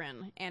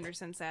children,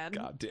 Anderson said.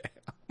 God damn.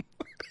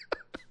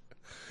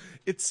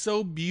 It's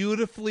so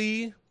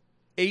beautifully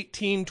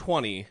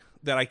 1820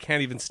 that I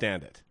can't even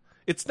stand it.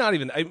 It's not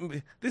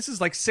even... this is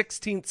like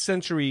 16th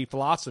century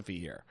philosophy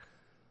here.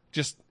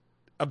 Just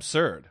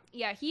absurd.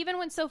 Yeah, he even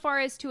went so far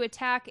as to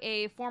attack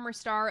a former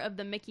star of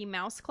the Mickey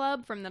Mouse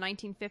Club from the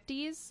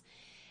 1950s.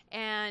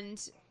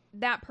 And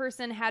that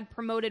person had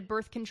promoted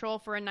birth control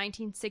for a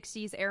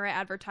 1960s era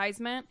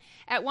advertisement.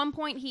 At one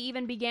point, he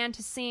even began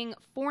to sing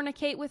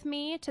Fornicate With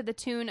Me to the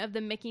tune of the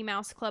Mickey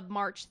Mouse Club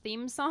March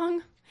theme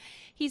song.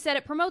 He said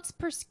it promotes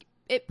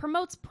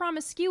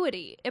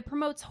promiscuity. It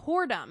promotes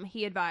whoredom,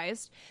 he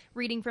advised,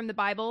 reading from the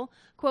Bible.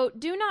 Quote,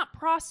 do not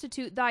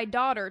prostitute thy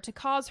daughter to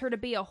cause her to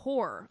be a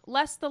whore,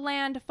 lest the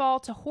land fall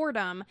to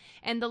whoredom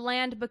and the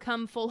land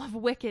become full of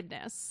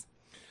wickedness.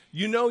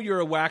 You know you're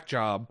a whack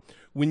job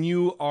when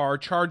you are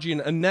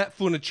charging Annette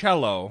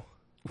Funicello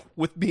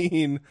with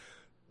being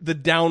the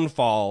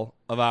downfall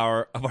of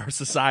our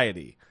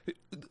society.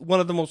 One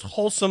of the most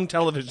wholesome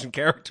television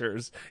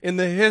characters in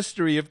the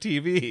history of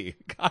TV.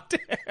 God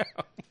damn.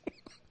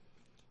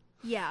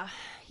 Yeah.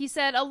 He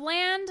said, a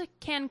land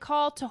can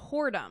call to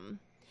whoredom,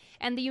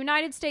 and the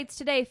United States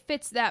today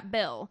fits that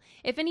bill.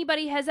 If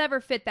anybody has ever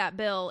fit that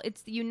bill,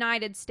 it's the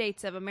United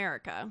States of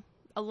America.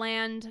 A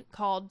land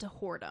called to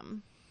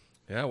whoredom.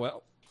 Yeah,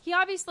 well. He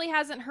obviously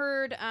hasn't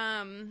heard,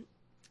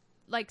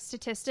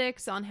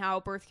 statistics on how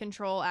birth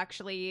control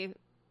actually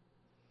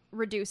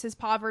reduces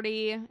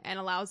poverty and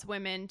allows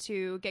women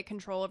to get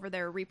control over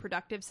their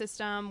reproductive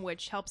system,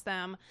 which helps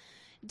them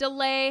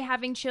delay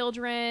having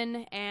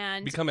children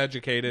and become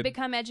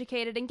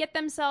educated and get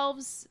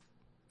themselves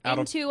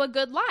into a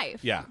good life.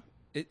 Yeah.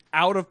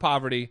 Out of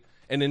poverty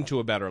and into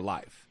a better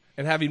life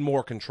and having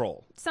more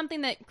control.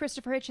 Something that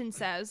Christopher Hitchens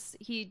says,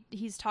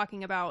 he's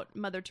talking about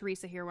Mother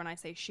Teresa here when I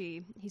say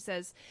she. He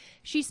says,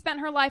 she spent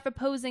her life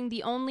opposing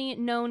the only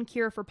known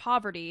cure for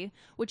poverty,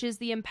 which is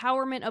the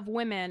empowerment of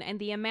women and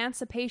the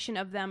emancipation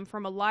of them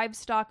from a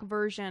livestock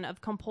version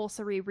of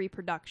compulsory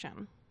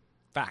reproduction.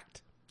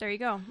 Fact. There you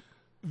go.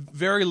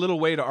 Very little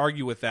way to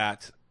argue with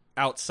that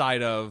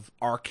outside of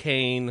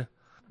arcane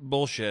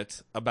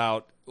bullshit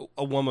about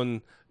a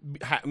woman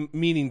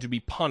meaning to be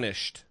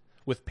punished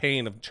with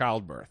pain of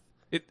childbirth.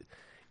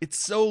 It's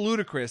so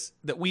ludicrous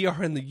that we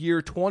are in the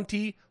year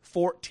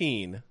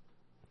 2014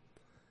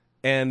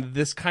 and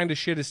this kind of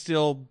shit is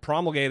still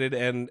promulgated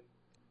and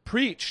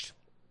preached,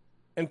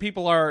 and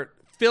people are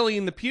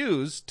filling the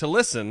pews to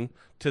listen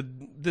to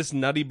this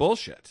nutty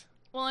bullshit.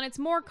 Well, and it's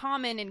more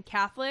common in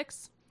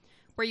Catholics,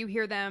 where you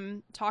hear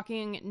them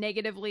talking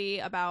negatively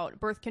about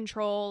birth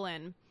control,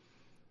 and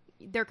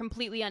they're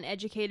completely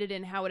uneducated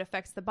in how it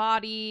affects the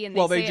body, and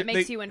they say it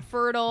makes you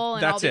infertile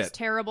and all these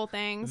terrible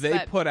things. They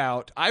put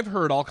out, I've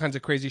heard all kinds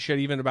of crazy shit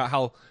even about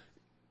how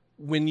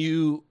when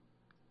you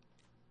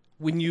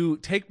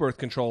take birth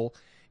control,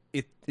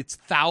 it's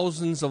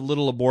thousands of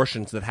little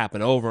abortions that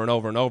happen over and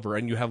over and over,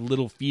 and you have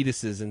little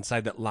fetuses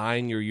inside that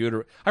line your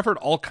uterus. I've heard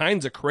all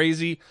kinds of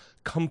crazy,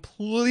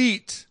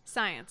 complete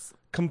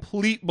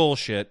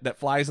bullshit that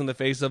flies in the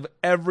face of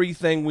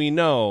everything we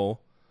know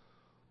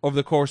over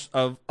the course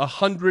of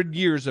 100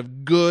 years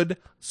of good,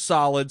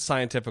 solid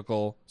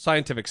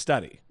scientific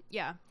study.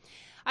 Yeah.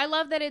 I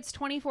love that it's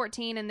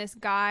 2014 and this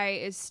guy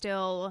is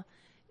still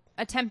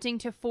attempting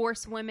to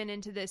force women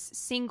into this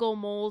single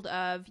mold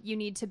of, you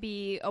need to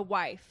be a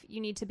wife,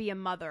 you need to be a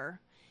mother,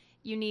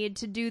 you need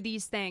to do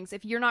these things.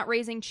 If you're not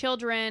raising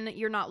children,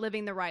 you're not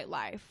living the right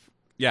life.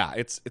 Yeah,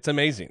 it's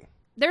amazing.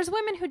 There's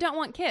women who don't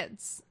want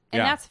kids,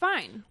 and that's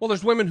fine. Well,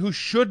 there's women who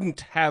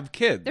shouldn't have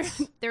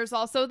kids. There's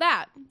also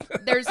that.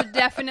 There's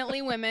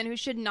definitely women who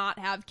should not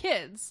have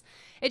kids.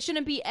 It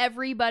shouldn't be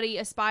everybody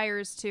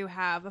aspires to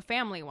have a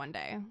family one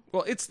day.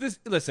 Well, it's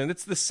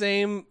the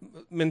same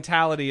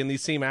mentality and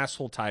these same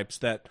asshole types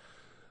that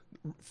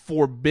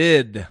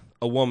forbid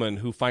a woman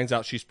who finds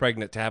out she's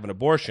pregnant to have an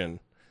abortion.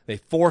 They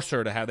want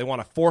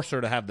to force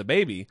her to have the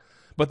baby.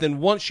 But then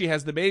once she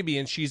has the baby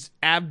and she's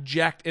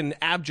in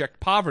abject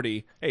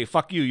poverty, hey,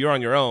 fuck you, you're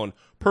on your own.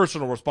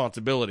 Personal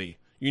responsibility.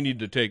 You need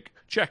to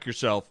check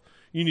yourself.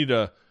 You need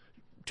to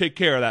take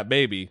care of that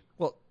baby.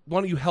 Well,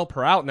 why don't you help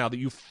her out now that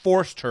you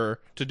forced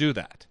her to do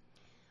that?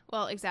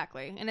 Well,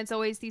 exactly. And it's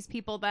always these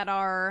people that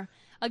are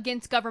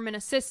against government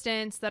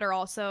assistance that are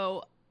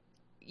also,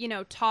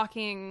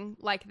 talking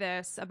like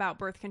this about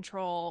birth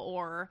control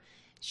or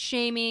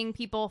shaming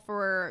people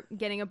for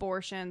getting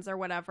abortions or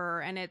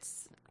whatever. And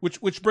it's...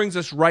 Which brings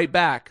us right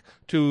back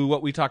to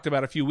what we talked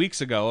about a few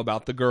weeks ago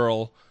about the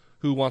girl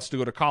who wants to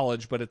go to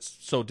college, but it's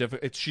so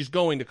difficult. She's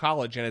going to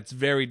college, and it's a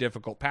very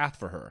difficult path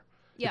for her.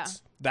 Yeah.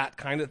 It's that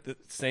kind of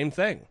same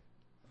thing.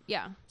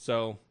 Yeah.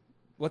 So,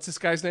 what's this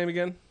guy's name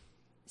again?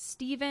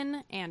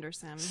 Steven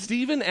Anderson.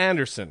 Steven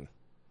Anderson.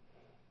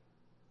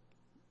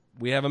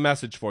 We have a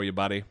message for you,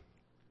 buddy.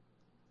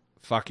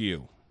 Fuck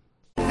you.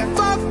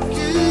 Fuck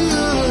you.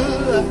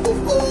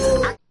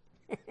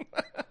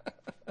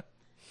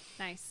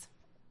 Nice.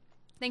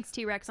 Thanks,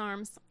 T-Rex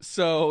arms.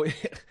 So,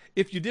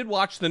 if you did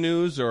watch the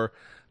news or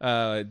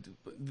I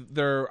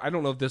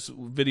don't know if this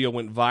video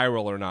went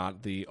viral or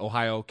not, the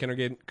Ohio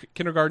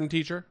kindergarten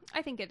teacher.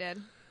 I think it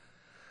did.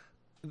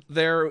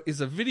 There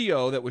is a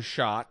video that was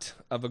shot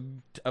of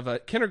a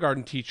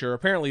kindergarten teacher.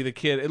 Apparently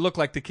it looked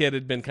like the kid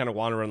had been kind of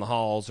wandering the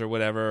halls or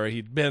whatever.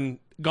 He'd been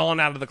gone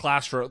out of the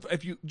class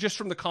just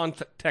from the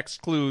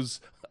context clues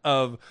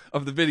of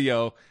the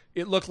video,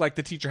 it looked like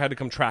the teacher had to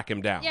come track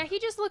him down. Yeah, he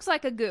just looks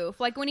like a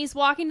goof. Like when he's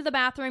walking to the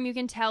bathroom, you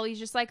can tell he's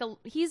just like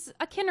he's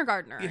a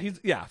kindergartner.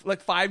 He's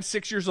like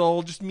 5-6 years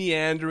old, just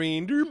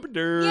meandering.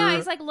 Yeah,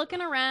 he's like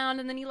looking around,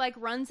 and then he like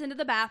runs into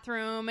the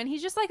bathroom, and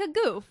he's just like a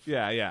goof.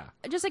 Yeah.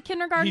 Just a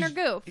kindergartner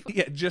goof.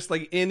 Yeah, just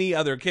like any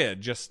other kid,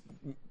 just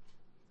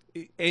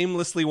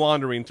aimlessly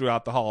wandering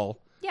throughout the hall.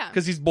 Yeah.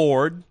 Because he's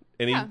bored,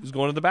 and he was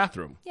going to the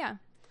bathroom. Yeah.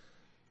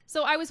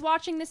 So I was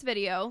watching this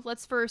video.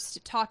 Let's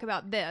first talk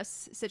about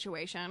this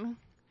situation.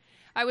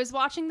 I was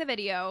watching the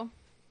video,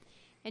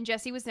 and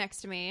Jesse was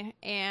next to me,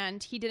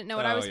 and he didn't know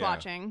what I was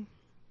watching.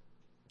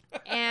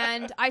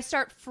 And I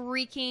start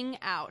freaking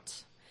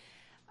out.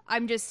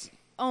 I'm just,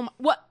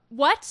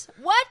 what?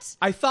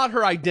 I thought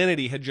her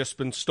identity had just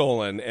been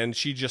stolen, and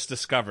she just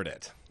discovered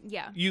it.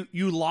 Yeah.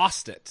 You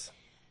lost it.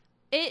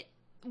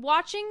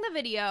 Watching the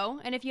video,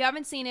 and if you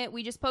haven't seen it,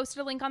 we just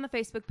posted a link on the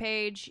Facebook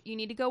page. You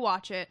need to go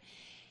watch it.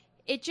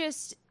 It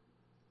just,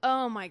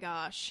 oh my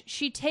gosh.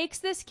 She takes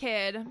this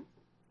kid,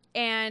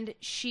 and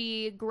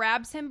she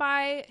grabs him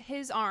by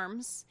his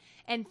arms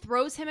and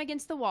throws him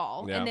against the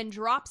wall, and then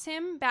drops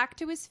him back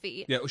to his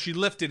feet. Yeah, she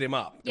lifted him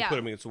up and put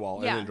him against the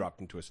wall, and then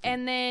dropped him to his feet.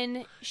 And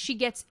then she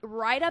gets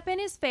right up in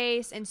his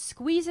face and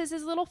squeezes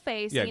his little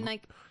face. Yeah, and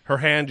like her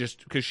hand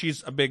just, because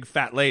she's a big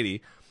fat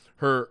lady,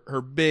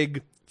 her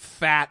big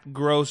fat,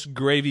 gross,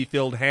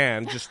 gravy-filled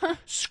hand just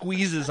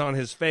squeezes on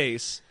his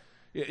face.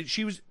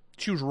 She was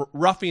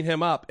roughing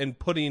him up and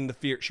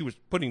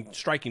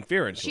striking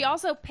fear into him. She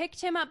also picked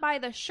him up by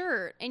the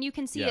shirt, and you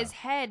can see his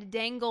head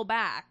dangle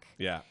back.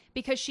 Yeah.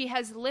 Because she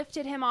has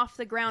lifted him off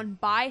the ground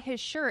by his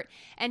shirt,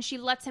 and she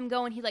lets him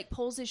go, and he like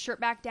pulls his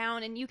shirt back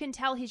down, and you can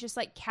tell he's just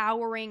like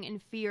cowering in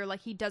fear, like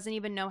he doesn't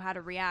even know how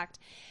to react.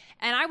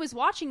 And I was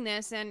watching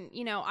this, and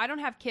I don't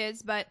have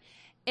kids, but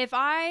if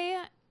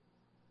I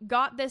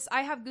got this,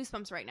 I have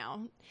goosebumps right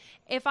now.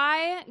 If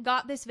I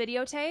got this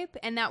videotape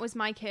and that was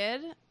my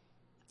kid,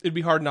 it'd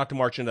be hard not to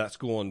march into that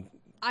school and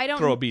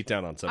throw a beat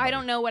down on somebody. I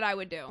don't know what I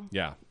would do.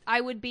 Yeah.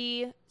 I would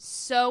be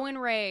so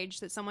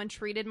enraged that someone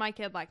treated my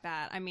kid like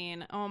that. I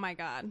mean, oh my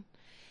God.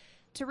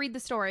 to read the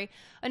story,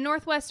 a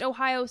Northwest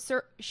Ohio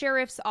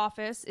sheriff's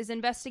office is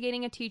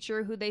investigating a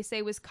teacher who they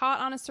say was caught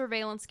on a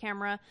surveillance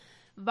camera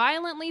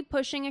violently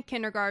pushing a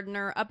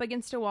kindergartner up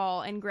against a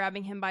wall and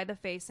grabbing him by the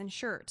face and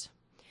shirt.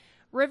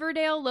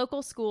 Riverdale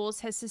Local Schools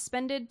has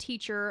suspended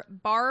teacher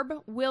Barb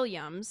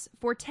Williams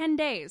for 10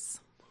 days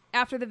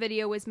after the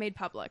video was made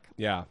public.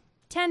 Yeah.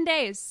 10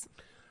 days.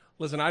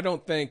 Listen, I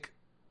don't think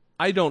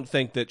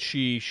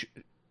that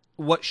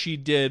what she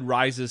did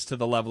rises to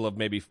the level of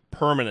maybe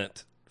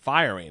permanent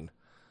firing,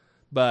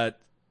 but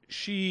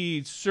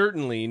she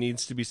certainly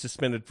needs to be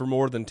suspended for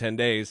more than 10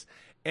 days,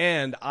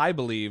 and I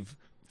believe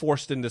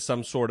forced into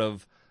some sort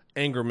of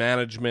anger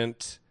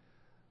management,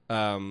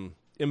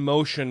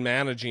 emotion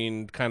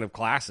managing kind of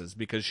classes,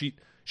 because she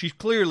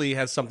clearly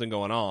has something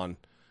going on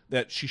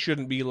that she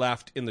shouldn't be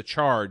left in the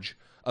charge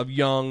of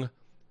young,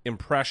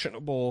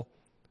 impressionable.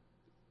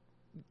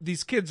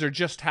 These kids are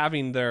just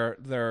having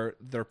their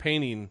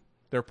painting,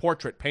 their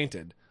portrait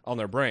painted on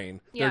their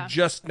brain. Yeah. They're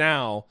just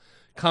now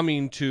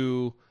coming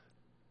to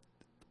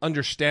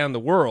understand the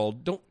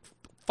world. Don't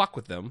fuck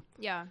with them.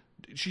 Yeah.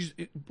 She's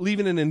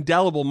leaving an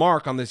indelible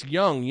mark on this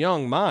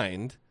young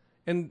mind,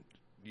 and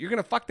you're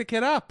going to fuck the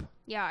kid up.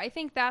 Yeah, I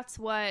think that's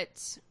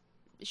what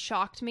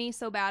shocked me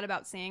so bad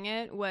about seeing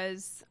it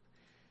was,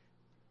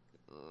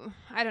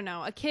 I don't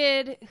know, a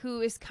kid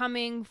who is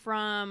coming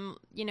from,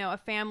 a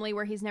family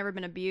where he's never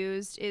been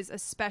abused is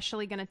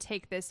especially going to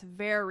take this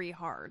very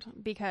hard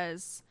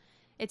because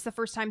it's the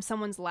first time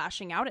someone's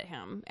lashing out at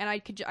him. And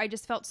I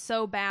just felt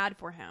so bad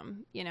for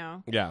him,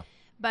 Yeah.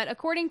 But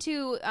according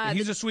to...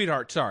 he's a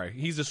sweetheart. Sorry.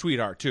 He's a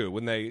sweetheart, too.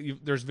 When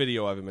there's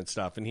video of him and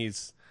stuff, and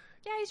he's...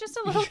 Yeah, he's just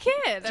a little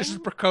kid. Just a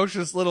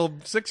precocious little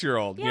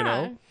 6-year-old,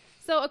 yeah.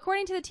 So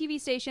according to the TV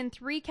station,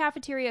 3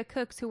 cafeteria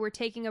cooks who were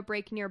taking a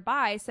break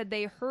nearby said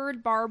they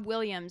heard Barb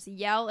Williams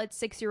yell at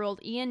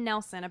 6-year-old Ian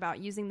Nelson about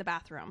using the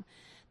bathroom.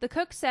 The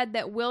cook said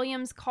that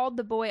Williams called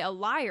the boy a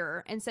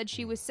liar and said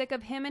she was sick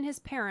of him and his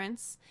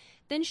parents.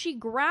 Then she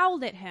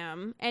growled at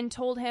him and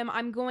told him,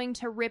 "I'm going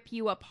to rip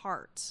you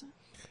apart."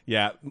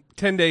 Yeah,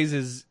 10 days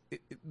is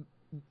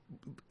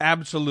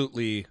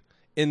absolutely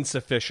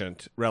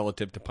insufficient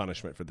relative to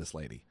punishment for this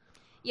lady.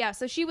 Yeah,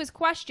 so she was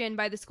questioned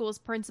by the school's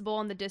principal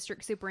and the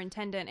district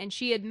superintendent, and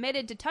she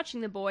admitted to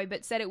touching the boy,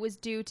 but said it was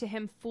due to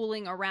him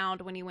fooling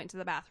around when he went to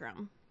the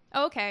bathroom.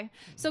 Okay,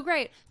 so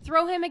great.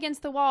 Throw him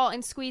against the wall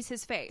and squeeze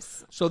his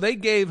face. So they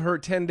gave her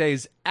 10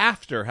 days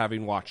after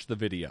having watched the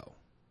video.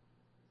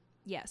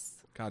 Yes.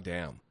 God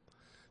damn.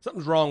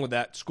 Something's wrong with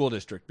that school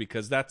district,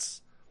 because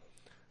that's...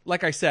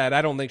 Like I said,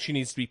 I don't think she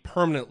needs to be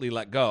permanently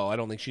let go. I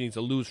don't think she needs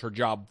to lose her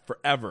job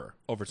forever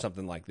over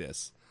something like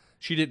this.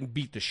 She didn't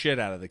beat the shit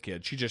out of the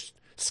kid. She just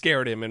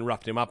scared him and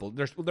roughed him up.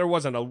 There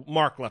wasn't a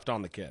mark left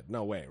on the kid.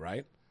 No way,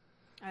 right?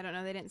 I don't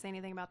know. They didn't say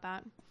anything about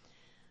that.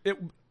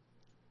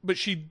 But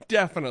she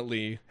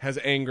definitely has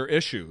anger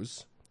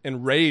issues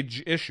and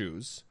rage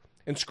issues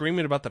and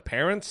screaming about the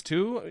parents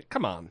too.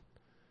 Come on.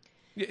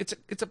 It's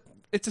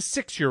a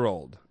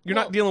 6-year-old. You're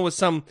not dealing with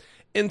some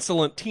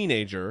insolent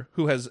teenager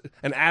who has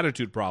an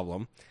attitude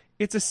problem.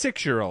 It's a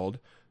 6-year-old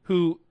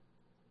who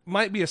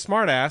might be a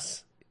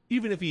smartass.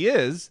 Even if he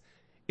is,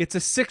 it's a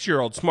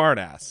 6-year-old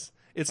smartass.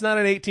 It's not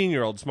an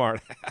 18-year-old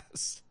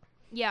smartass.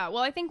 Yeah,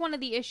 well, I think one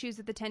of the issues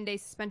with the 10-day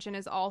suspension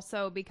is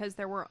also because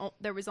there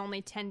was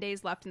only 10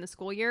 days left in the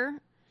school year.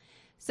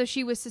 So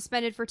she was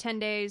suspended for 10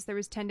 days. There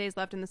was 10 days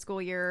left in the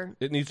school year.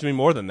 It needs to be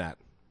more than that.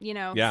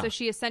 So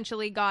she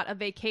essentially got a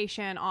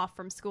vacation off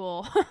from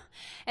school,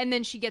 and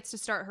then she gets to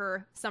start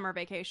her summer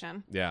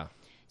vacation. Yeah.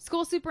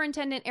 School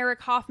superintendent Eric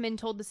Hoffman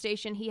told the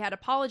station he had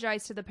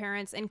apologized to the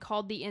parents and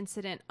called the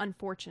incident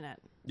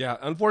unfortunate. Yeah,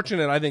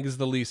 unfortunate, I think, is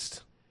the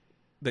least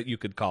that you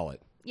could call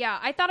it. Yeah,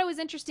 I thought it was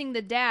interesting.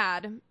 The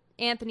dad,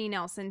 Anthony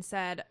Nelson,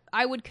 said,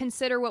 "I would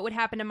consider what would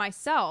happen to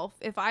myself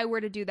if I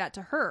were to do that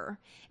to her.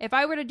 If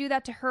I were to do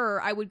that to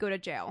her, I would go to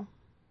jail."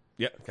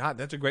 Yeah, God,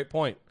 that's a great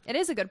point. It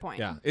is a good point.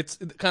 Yeah, it's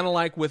kind of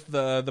like with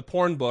the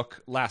porn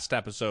book last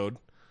episode.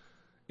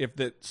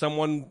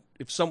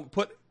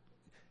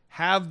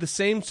 Have the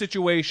same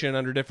situation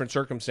under different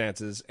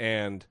circumstances,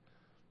 and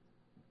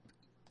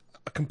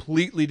a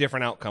completely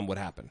different outcome would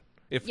happen.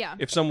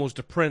 If someone was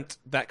to print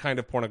that kind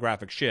of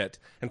pornographic shit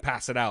and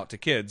pass it out to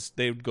kids,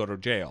 they would go to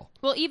jail.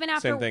 Well, even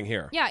after... Same thing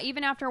here. Yeah,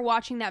 even after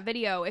watching that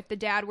video, if the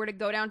dad were to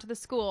go down to the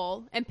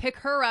school and pick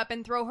her up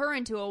and throw her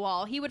into a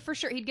wall,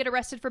 he'd get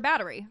arrested for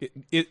battery.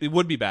 It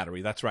would be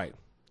battery, that's right.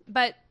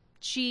 But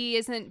she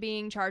isn't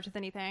being charged with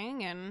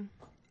anything, and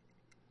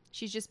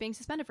she's just being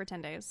suspended for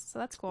 10 days, so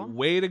that's cool.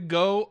 Way to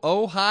go,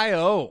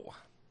 Ohio.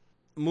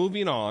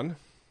 Moving on.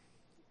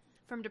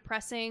 From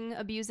depressing,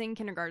 abusing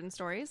kindergarten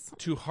stories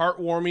to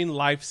heartwarming,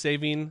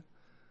 life-saving.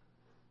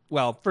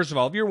 Well, first of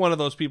all, if you're one of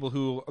those people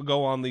who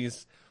go on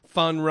these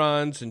fun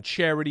runs and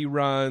charity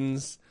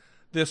runs,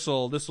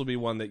 this'll be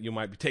one that you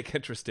might take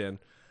interest in.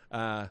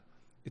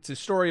 It's a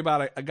story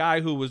about a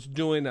guy who was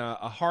doing a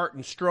heart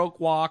and stroke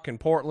walk in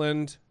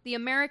Portland. The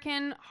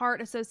American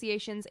Heart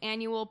Association's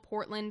annual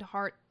Portland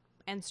Heart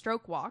and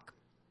Stroke Walk.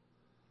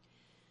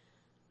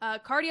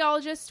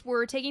 Cardiologists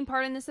were taking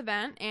part in this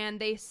event, and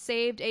they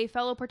saved a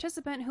fellow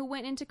participant who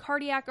went into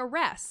cardiac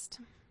arrest.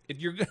 If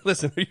you're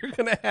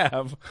going to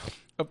have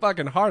a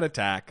fucking heart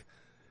attack,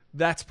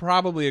 that's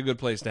probably a good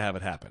place to have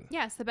it happen.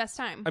 Yeah, it's the best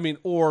time. I mean,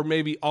 or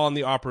maybe on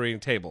the operating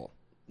table.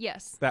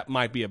 Yes. That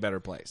might be a better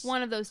place.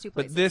 One of those two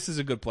places. But this is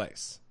a good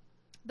place.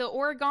 The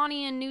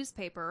Oregonian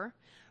newspaper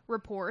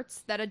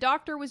reports that a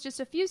doctor was just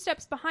a few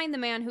steps behind the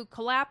man who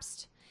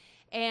collapsed,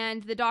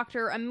 and the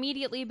doctor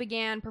immediately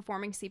began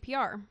performing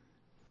CPR.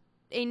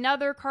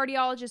 Another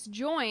cardiologist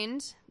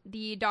joined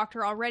the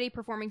doctor already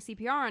performing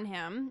CPR on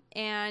him,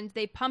 and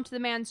they pumped the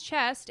man's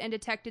chest and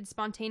detected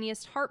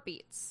spontaneous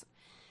heartbeats.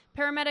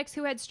 Paramedics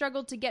who had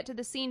struggled to get to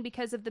the scene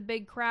because of the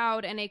big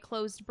crowd and a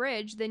closed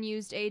bridge then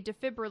used a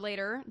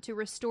defibrillator to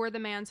restore the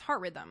man's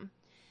heart rhythm.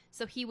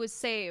 So he was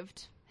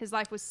saved. His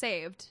life was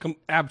saved.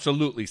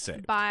 Absolutely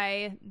saved.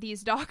 By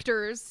these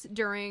doctors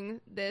during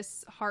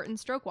this heart and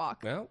stroke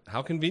walk. Well,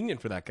 how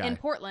convenient for that guy. In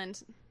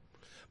Portland.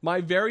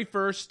 My very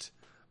first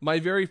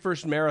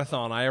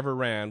marathon I ever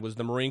ran was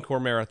the Marine Corps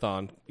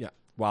Marathon. Yeah,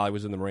 while I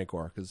was in the Marine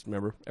Corps. Because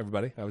remember,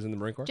 everybody, I was in the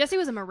Marine Corps. Jesse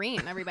was a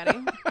Marine, everybody.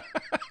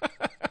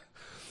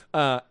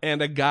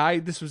 And a guy,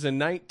 this was in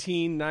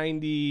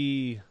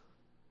 1990,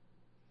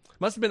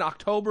 must have been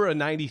October of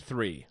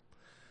 93,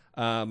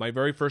 my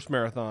very first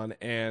marathon,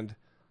 and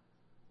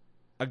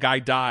a guy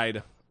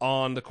died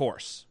on the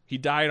course. He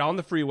died on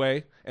the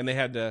freeway, and they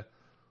had to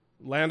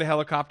land a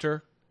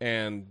helicopter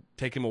and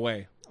take him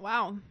away.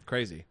 Wow.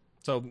 Crazy.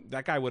 So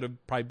that guy would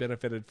have probably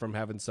benefited from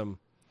having some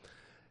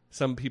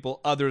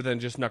people other than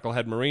just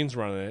knucklehead Marines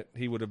running it.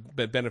 He would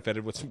have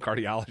benefited with some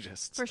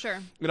cardiologists. For sure.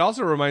 It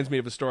also reminds me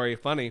of a story,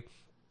 funny,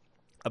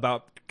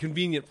 about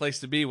convenient place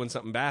to be when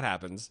something bad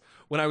happens.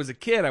 When I was a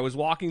kid, I was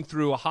walking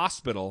through a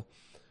hospital.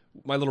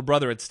 My little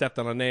brother had stepped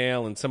on a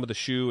nail, and some of the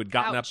shoe had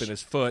gotten up in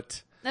his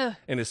foot. Ugh.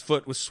 And his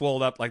foot was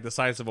swelled up like the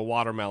size of a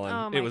watermelon.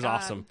 Oh my It was God.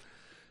 awesome.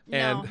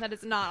 No, that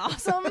is not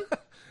awesome.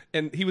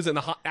 And he was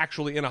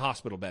actually in a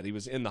hospital bed. He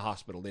was in the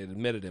hospital. They had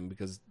admitted him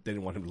because they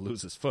didn't want him to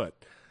lose his foot.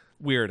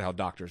 Weird how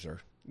doctors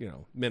are,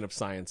 men of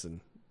science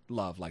and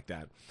love like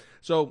that.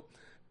 So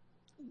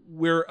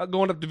we're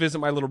going up to visit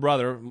my little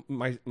brother,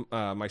 my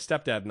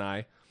stepdad and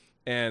I,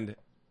 and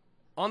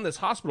on this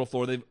hospital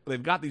floor,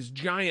 they've got these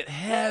giant,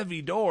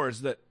 heavy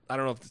doors that, I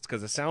don't know if it's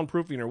because of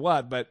soundproofing or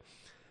what, but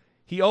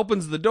he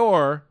opens the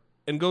door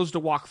and goes to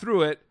walk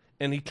through it,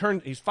 and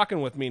he's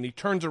fucking with me, and he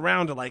turns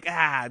around to I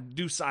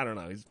don't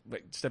know,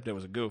 stepdad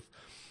was a goof.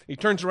 He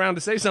turns around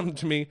to say something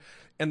to me,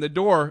 and the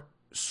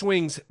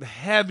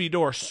heavy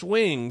door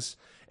swings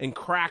and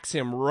cracks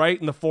him right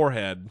in the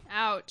forehead.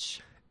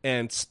 Ouch.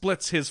 And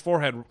splits his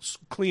forehead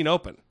clean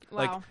open. Wow.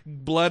 Like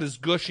blood is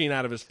gushing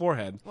out of his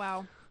forehead.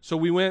 Wow. So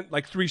we went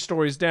 3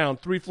 floors down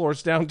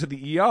to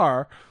the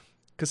ER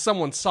because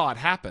someone saw it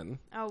happen.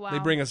 Oh, wow. They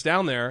bring us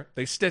down there.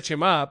 They stitch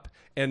him up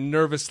and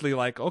nervously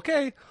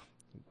okay,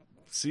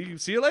 see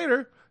you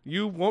later.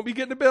 You won't be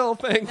getting a bill,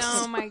 thanks.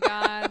 Oh, my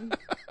God.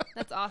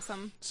 That's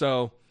awesome.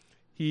 So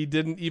he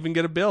didn't even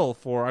get a bill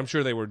for, I'm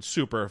sure they were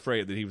super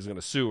afraid that he was going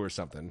to sue or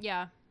something.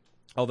 Yeah.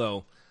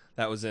 Although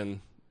that was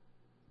in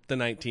the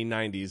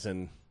 1990s,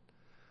 and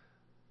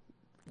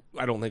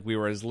I don't think we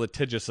were as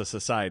litigious a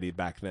society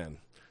back then.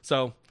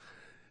 So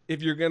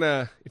if you're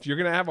gonna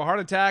have a heart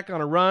attack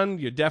on a run,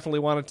 you definitely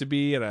want it to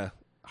be at a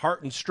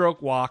heart and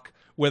stroke walk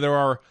where there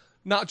are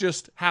not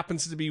just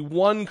happens to be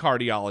one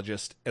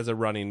cardiologist as a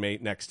running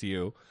mate next to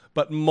you,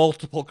 but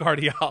multiple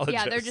cardiologists.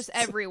 Yeah, they're just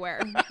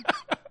everywhere.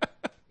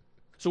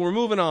 So we're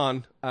moving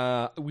on.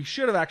 We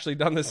should have actually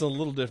done this in a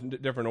little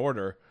different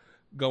order,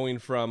 going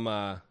from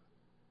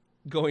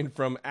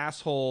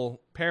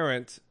asshole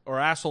parent or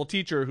asshole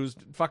teacher who's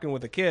fucking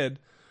with a kid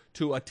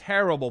to a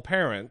terrible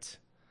parent.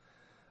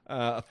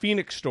 A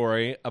Phoenix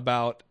story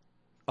about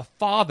a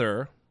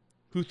father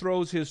who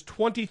throws his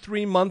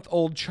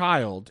 23-month-old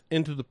child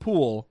into the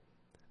pool,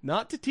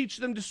 not to teach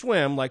them to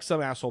swim like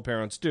some asshole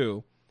parents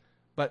do,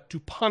 but to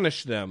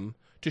punish them,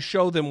 to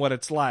show them what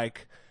it's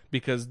like,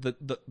 because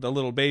the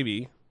little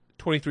baby,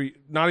 23,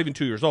 not even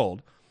 2 years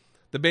old,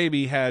 the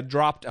baby had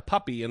dropped a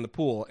puppy in the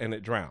pool and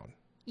it drowned.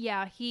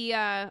 Yeah,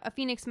 a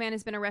Phoenix man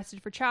has been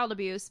arrested for child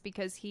abuse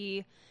because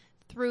he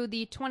threw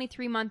the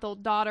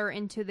 23-month-old daughter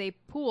into the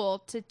pool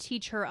to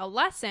teach her a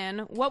lesson.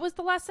 What was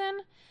the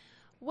lesson?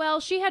 Well,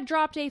 she had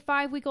dropped a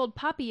 5-week-old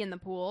puppy in the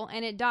pool,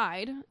 and it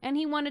died, and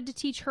he wanted to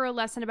teach her a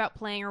lesson about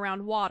playing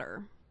around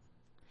water.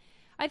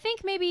 I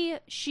think maybe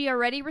she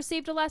already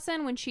received a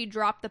lesson when she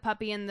dropped the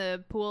puppy in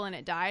the pool and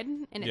it died,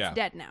 and it's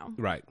dead now.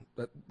 Right.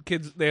 But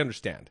kids, they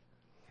understand.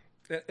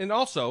 And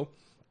also,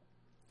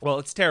 well,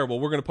 it's terrible.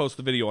 We're going to post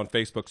the video on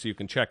Facebook so you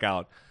can check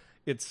out.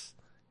 It's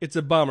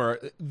a bummer.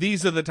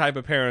 These are the type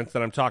of parents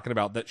that I'm talking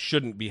about that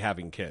shouldn't be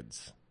having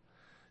kids.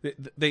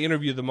 They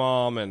interview the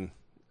mom, and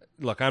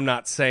look, I'm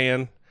not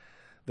saying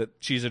that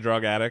she's a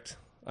drug addict.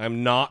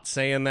 I'm not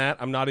saying that.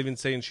 I'm not even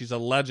saying she's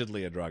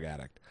allegedly a drug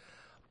addict.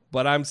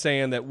 But I'm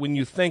saying that when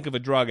you think of a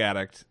drug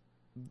addict,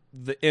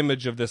 the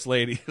image of this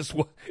lady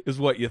is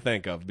what you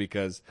think of,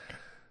 because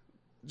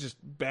just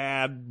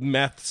bad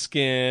meth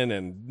skin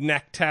and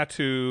neck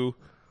tattoo,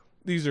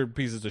 these are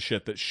pieces of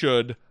shit that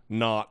should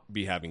not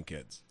be having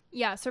kids.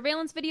 Yeah,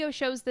 surveillance video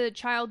shows the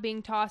child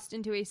being tossed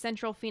into a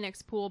Central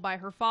Phoenix pool by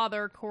her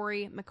father,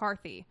 Corey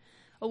McCarthy.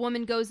 A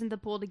woman goes in the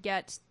pool to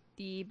get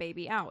the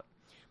baby out.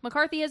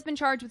 McCarthy has been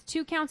charged with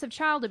 2 counts of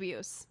child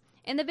abuse.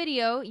 In the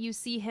video, you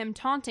see him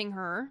taunting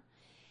her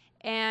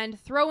and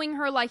throwing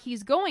her like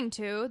he's going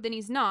to, then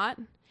he's not,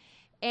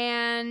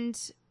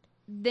 and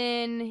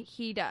then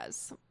he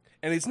does.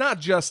 And it's not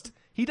just,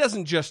 he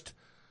doesn't just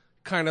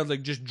kind of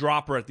like just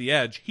drop her at the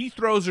edge. He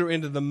throws her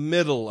into the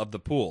middle of the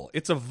pool.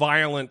 It's a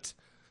violent,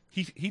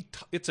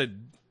 it's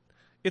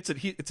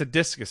a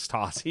discus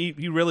toss.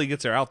 He really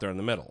gets her out there in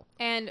the middle.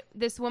 And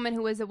this woman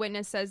who was a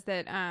witness says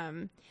that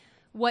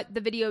what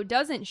the video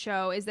doesn't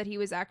show is that he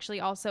was actually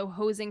also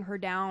hosing her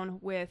down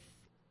with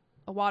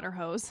a water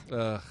hose.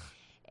 Ugh.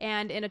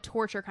 And in a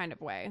torture kind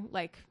of way,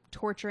 like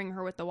torturing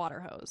her with the water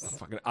hose.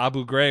 Fucking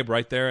Abu Ghraib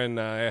right there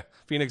in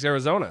Phoenix,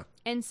 Arizona.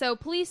 And so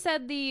police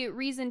said the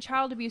reason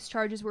child abuse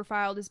charges were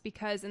filed is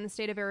because in the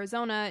state of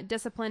Arizona,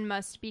 discipline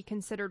must be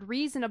considered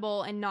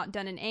reasonable and not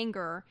done in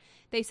anger.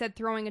 They said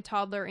throwing a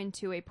toddler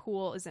into a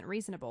pool isn't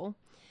reasonable.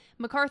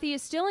 McCarthy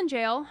is still in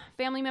jail.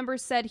 Family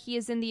members said he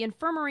is in the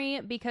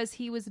infirmary because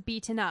he was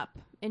beaten up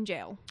in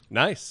jail.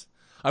 Nice.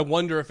 I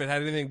wonder if it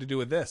had anything to do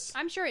with this.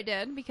 I'm sure it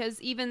did,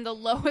 because even the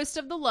lowest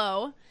of the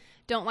low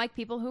don't like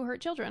people who hurt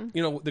children.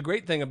 You know, the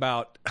great thing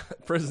about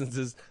prisons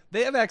is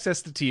they have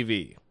access to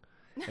TV.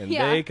 And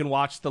they can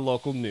watch the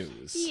local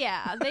news.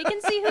 Yeah, they can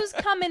see who's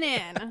coming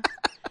in.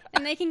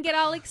 And they can get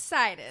all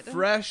excited.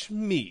 Fresh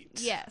meat.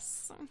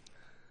 Yes.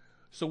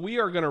 So we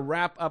are going to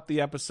wrap up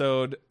the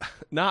episode,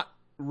 not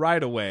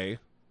right away,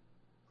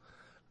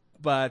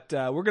 but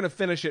we're going to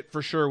finish it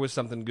for sure with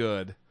something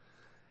good.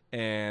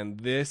 And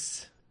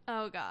this...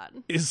 Oh,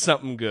 God. Is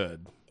something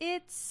good.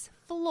 It's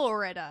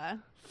Florida.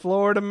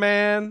 Florida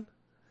man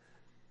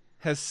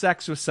has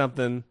sex with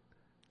something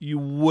you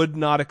would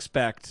not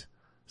expect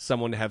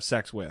someone to have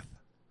sex with.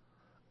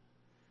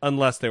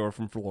 Unless they were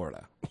from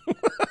Florida.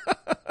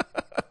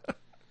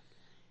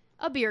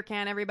 A beer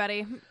can,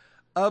 everybody.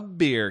 A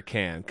beer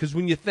can. Because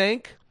when you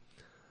think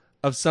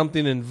of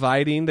something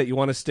inviting that you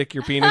want to stick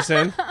your penis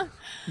in,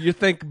 you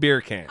think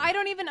beer can. I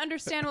don't even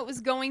understand what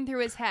was going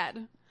through his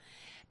head.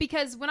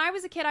 Because when I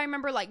was a kid, I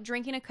remember, like,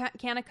 drinking a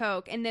can of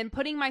Coke and then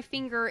putting my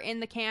finger in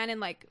the can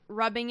and, like,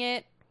 rubbing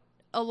it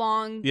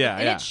along. Yeah,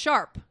 and it's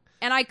sharp.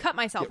 And I cut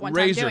myself one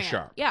time doing razor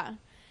sharp. it. Yeah.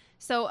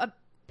 So,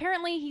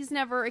 apparently, he's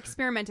never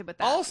experimented with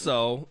that.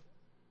 Also,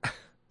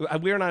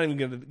 we're not even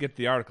going to get to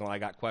the article. I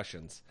got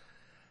questions.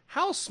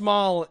 How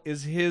small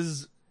is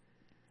his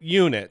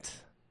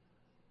unit?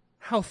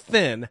 How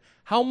thin?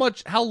 How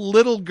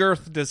little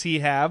girth does he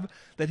have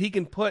that he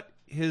can put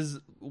his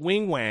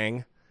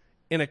wing-wang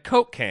in a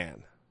Coke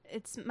can?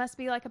 It must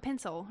be like a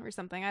pencil or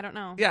something. I don't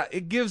know. Yeah,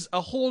 it gives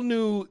a whole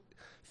new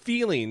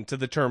feeling to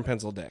the term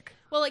pencil dick.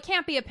 Well, it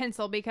can't be a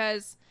pencil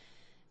because,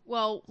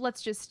 well,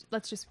 let's just go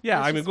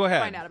ahead.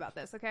 Find out about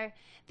this, okay?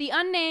 The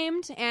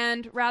unnamed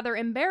and rather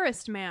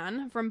embarrassed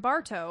man from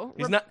Bartow.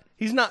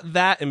 He's not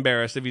that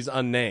embarrassed if he's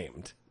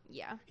unnamed.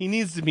 Yeah. He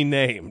needs to be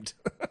named.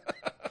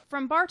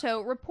 From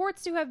Bartow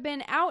reports to have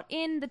been out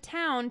in the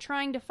town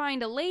trying to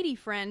find a lady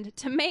friend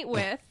to mate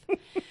with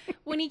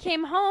when he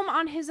came home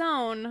on his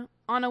own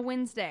on a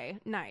Wednesday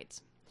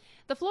night.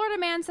 The Florida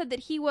man said that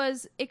he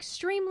was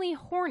extremely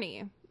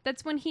horny.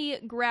 That's when he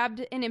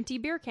grabbed an empty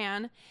beer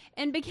can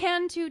and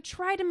began to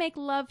try to make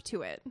love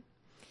to it.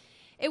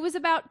 It was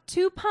about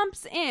 2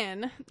 pumps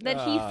in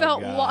that he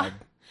felt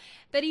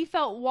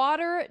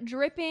water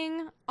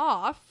dripping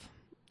off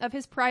of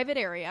his private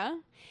area,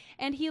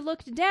 and he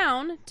looked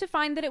down to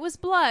find that it was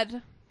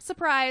blood.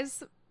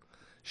 Surprise.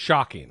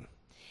 Shocking.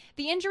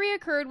 The injury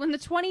occurred when the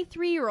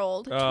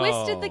 23-year-old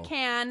twisted the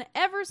can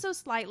ever so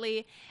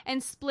slightly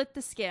and split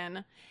the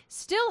skin,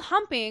 still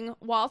humping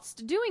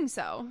whilst doing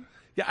so.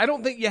 Yeah, I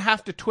don't think you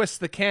have to twist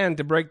the can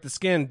to break the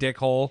skin,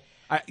 dickhole.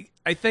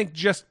 I think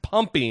just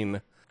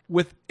pumping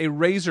with a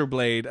razor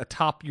blade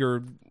atop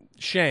your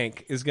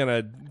shank is going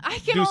to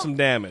do some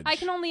damage. I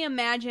can only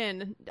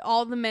imagine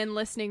all the men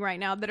listening right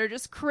now that are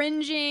just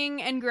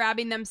cringing and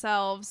grabbing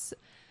themselves.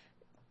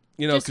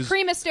 You know, just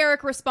cream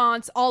hysteric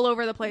response all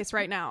over the place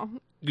right now.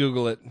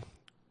 Google it.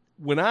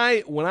 When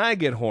I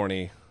get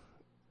horny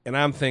and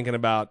I'm thinking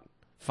about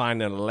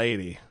finding a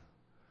lady,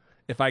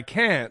 if I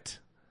can't,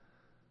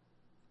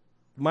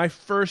 my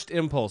first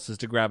impulse is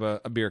to grab a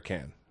beer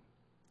can.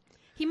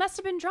 He must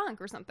have been drunk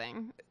or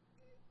something.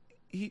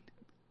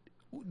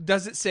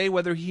 Does it say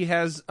whether he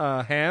has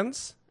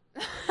hands?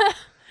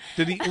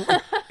 Did he?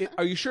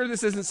 Are you sure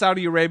this isn't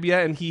Saudi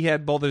Arabia and he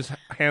had both his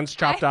hands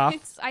chopped off?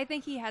 I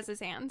think he has his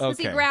hands because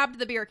he grabbed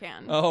the beer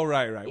can. Oh,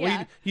 right. Yeah.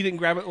 Well, he didn't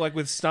grab it like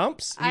with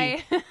stumps.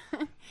 They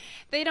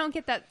don't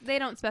get that. They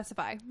don't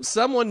specify.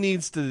 Someone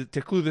needs to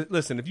clue that.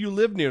 Listen, if you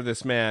live near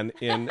this man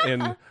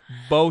in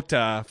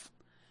Bota,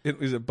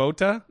 is it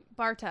Bota?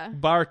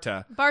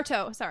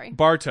 Bartow, sorry.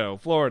 Bartow,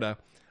 Florida,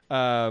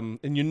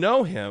 and you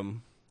know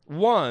him.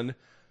 One,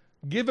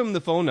 give him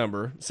the phone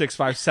number,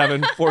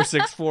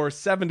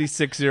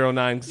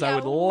 657-464-7609, because I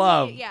would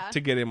love to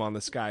get him on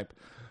the Skype.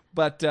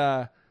 But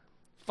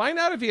find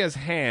out if he has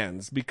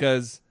hands,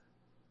 because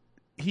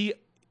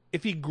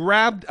if he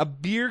grabbed a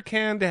beer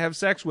can to have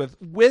sex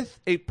with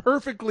a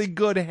perfectly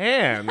good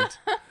hand,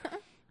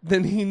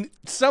 then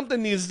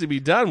something needs to be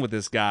done with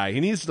this guy. He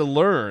needs to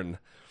learn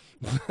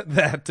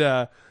that,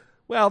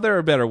 there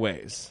are better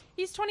ways.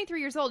 He's 23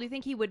 years old. You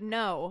think he would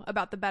know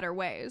about the better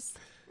ways,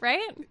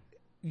 right?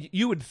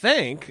 You would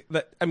think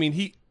that, I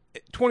mean,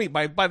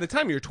 by the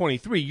time you're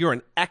 23, you're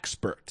an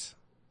expert.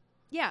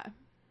 Yeah.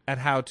 At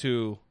how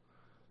to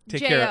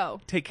take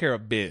care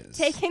of biz.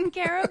 Taking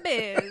care of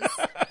biz.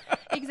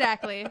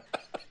 Exactly.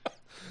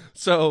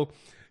 So,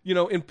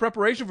 in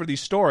preparation for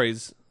these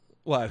stories,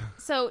 what?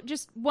 So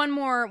just one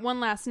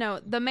last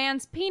note. The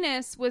man's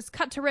penis was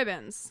cut to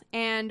ribbons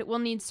and will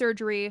need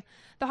surgery.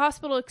 The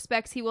hospital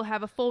expects he will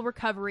have a full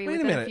recovery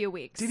within a few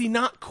weeks. Did he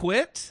not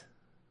quit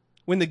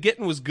when the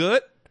getting was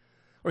good?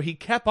 Or he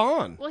kept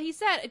on? Well, he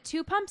said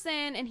 2 pumps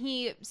in and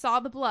he saw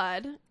the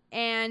blood,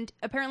 and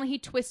apparently he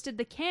twisted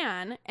the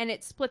can and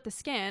it split the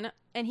skin,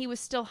 and he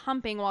was still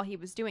humping while he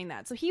was doing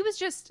that. So he was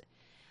just...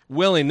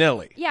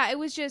 willy-nilly. Yeah,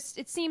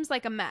 it seems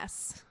like a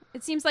mess.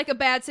 It seems like a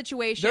bad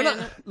situation.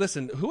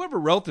 Listen, whoever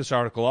wrote this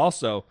article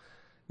also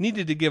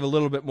needed to give a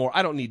little bit more.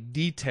 I don't need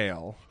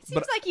detail.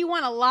 Seems like you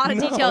want a lot of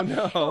detail.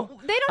 No.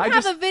 They don't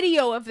have a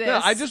video of this.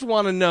 No, I just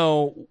want to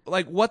know,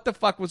 what the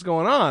fuck was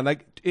going on.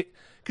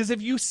 Because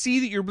if you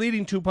see that you're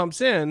bleeding 2 pumps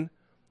in,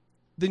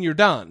 then you're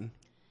done.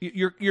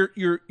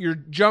 Your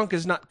junk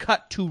is not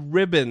cut to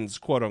ribbons,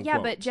 quote unquote. Yeah,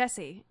 but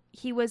Jesse,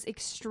 he was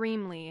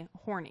extremely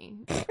horny.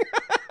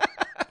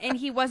 And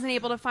he wasn't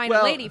able to find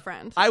a lady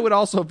friend. I would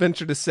also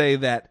venture to say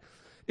that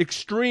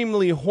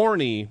extremely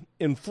horny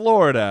in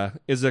Florida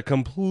is a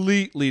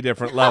completely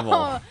different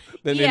level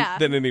than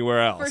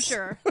anywhere else. For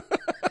sure.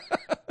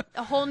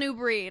 A whole new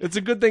breed. It's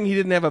a good thing he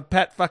didn't have a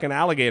pet fucking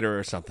alligator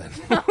or something.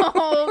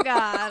 Oh,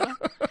 God.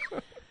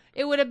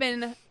 It would have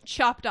been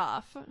chopped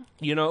off.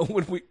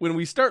 When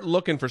we start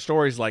looking for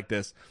stories like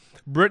this,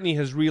 Brittany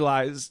has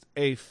realized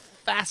a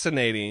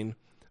fascinating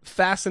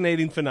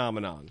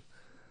phenomenon.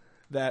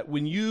 That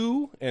when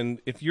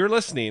if you're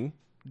listening,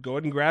 go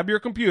ahead and grab your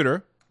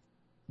computer.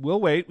 We'll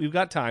wait. We've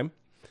got time.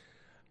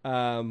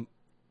 When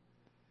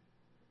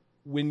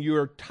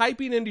you're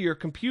typing into your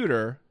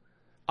computer,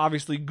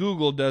 obviously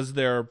Google does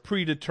their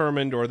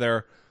predetermined or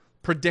their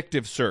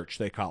predictive search,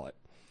 they call it.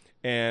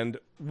 And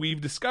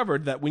we've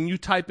discovered that when you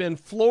type in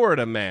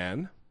Florida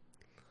man,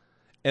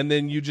 and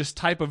then you just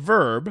type a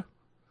verb,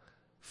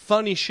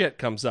 funny shit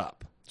comes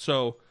up.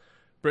 So,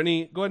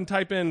 Brittany, go ahead and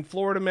type in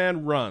Florida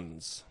man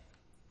runs.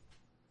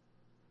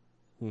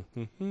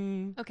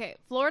 Okay,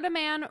 Florida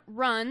man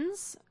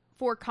runs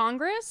for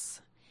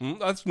Congress.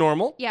 That's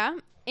normal. Yeah.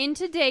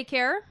 Into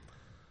daycare.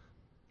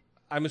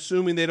 I'm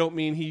assuming they don't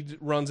mean he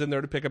runs in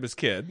there to pick up his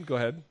kid. Go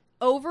ahead.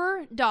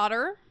 Over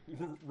daughter.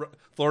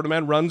 Florida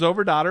man runs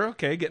over daughter.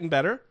 Okay, getting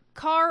better.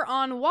 Car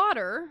on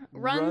water.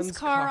 Runs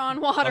car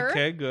on water.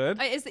 Okay, good.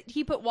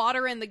 He put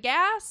water in the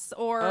gas,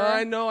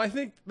 or? No, I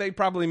think they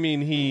probably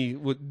mean he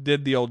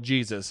did the old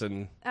Jesus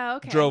and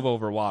drove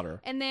over water.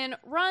 And then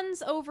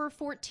runs over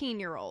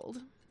 14-year-old.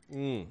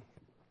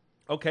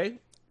 Okay,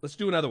 let's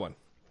do another one.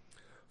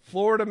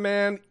 Florida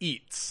man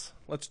eats.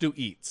 Let's do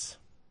eats.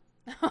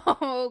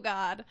 Oh,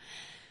 God.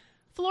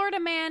 Florida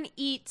man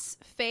eats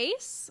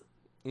face.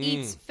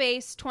 Eats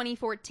face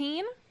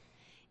 2014.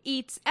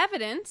 Eats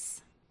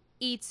evidence.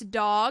 Eats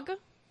dog.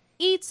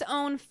 Eats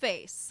own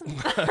face.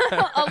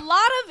 A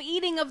lot of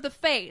eating of the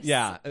face.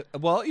 Yeah.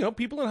 Well,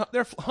 people,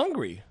 they're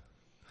hungry.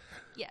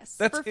 Yes,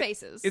 for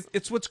faces.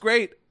 It's what's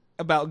great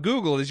about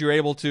Google is you're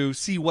able to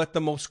see what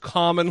the most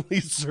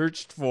commonly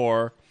searched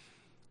for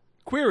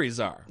queries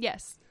are.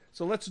 Yes.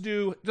 So let's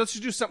do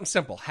something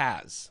simple.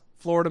 Has.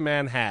 Florida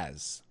man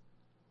has.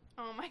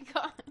 Oh my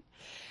God.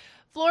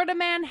 Florida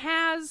man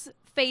has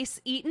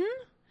face eaten.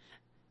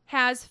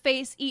 Has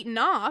face eaten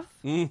off.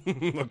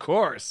 Of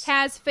course.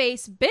 Has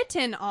face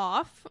bitten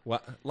off.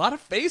 What? A lot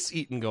of face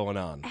eating going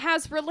on.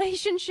 Has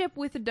relationship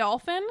with a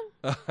dolphin.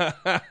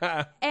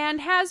 And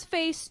has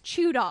face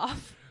chewed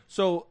off.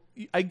 So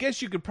I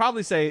guess you could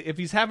probably say if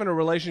he's having a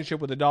relationship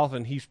with a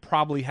dolphin, he's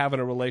probably having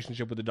a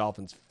relationship with the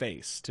dolphin's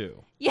face,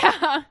 too.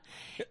 Yeah.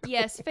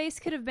 Yes, face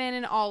could have been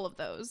in all of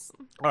those.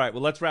 All right,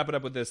 well, let's wrap it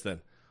up with this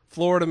then.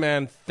 Florida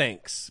man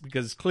thinks,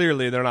 because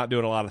clearly they're not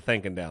doing a lot of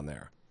thinking down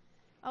there.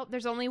 Oh,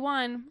 there's only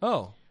one.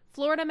 Oh.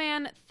 Florida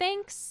man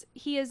thinks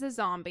he is a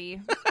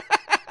zombie.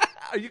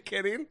 Are you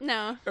kidding?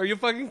 No. Are you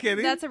fucking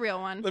kidding? That's a real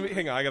one.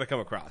 Hang on, I gotta come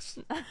across.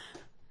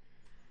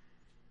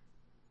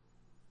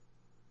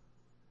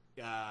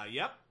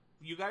 Yep.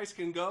 You guys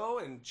can go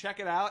and check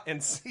it out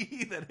and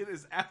see that it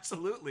is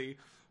absolutely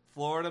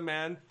Florida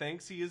man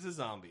thinks he is a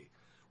zombie,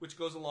 which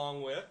goes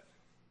along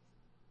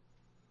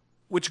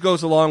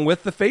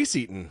with the face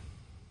eating.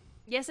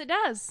 Yes, it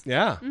does.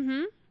 Yeah.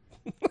 Mm-hmm.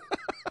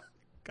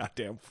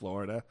 Goddamn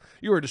Florida.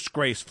 You're a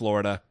disgrace,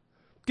 Florida.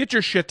 Get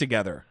your shit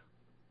together.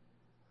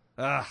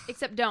 Ugh.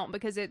 Except don't,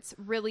 because it's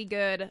really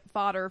good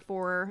fodder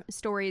for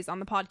stories on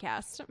the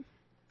podcast.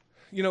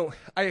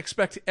 I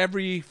expect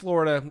every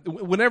Florida,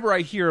 whenever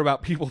I hear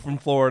about people from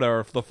Florida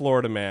or the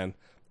Florida man,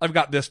 I've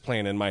got this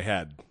playing in my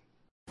head.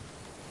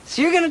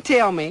 So you're going to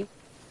tell me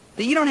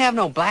that you don't have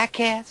no black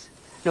cats,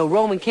 no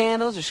Roman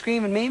candles, or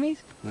screaming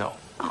Mimis? No.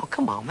 Oh,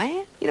 come on,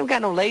 man. You don't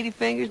got no lady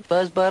fingers,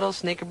 buzz buttles,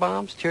 snicker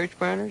bombs, church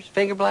burners,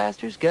 finger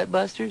blasters, gut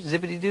busters,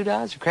 zippity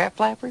doodads, or crap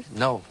flappers?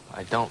 No,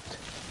 I don't.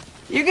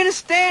 You're going to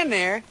stand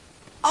there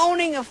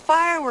owning a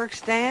fireworks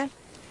stand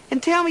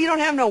and tell me you don't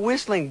have no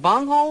whistling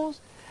bungholes,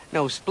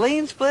 no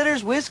spleen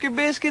splitters, whisker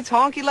biscuits,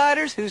 honky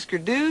lighters,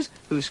 hoosker do's,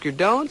 hoosker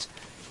don'ts,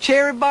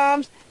 cherry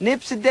bombs,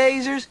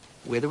 nipsy-daisers,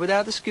 with or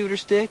without the scooter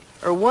stick,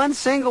 or one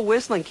single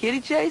whistling kitty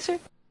chaser?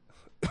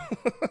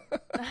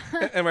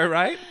 Am I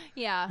right?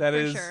 Yeah,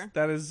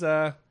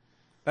 sure.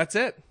 That's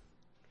it.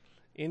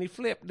 Any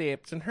flip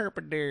dips and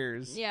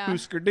herpiders. Yeah.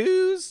 Hoosker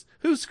do's,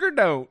 hoosker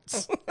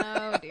don'ts.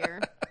 Oh,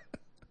 dear.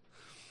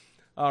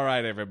 All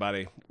right,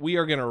 everybody. We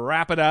are going to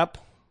wrap it up.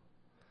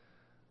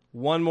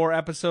 One more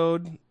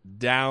episode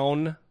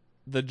down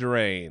the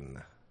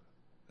drain.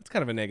 That's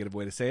kind of a negative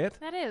way to say it.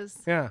 That is.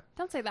 Yeah.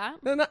 Don't say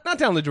that. No, not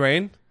down the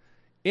drain.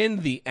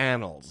 In the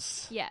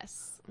annals.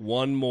 Yes.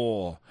 One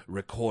more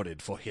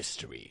recorded for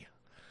history.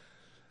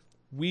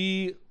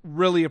 We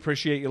really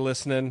appreciate you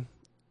listening.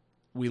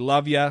 We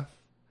love you.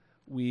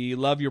 We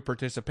love your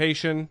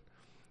participation.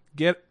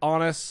 Get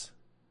on us.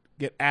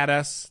 Get at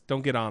us.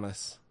 Don't get on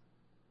us.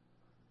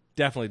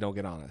 Definitely don't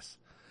get on us.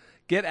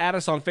 Get at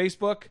us on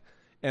Facebook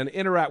and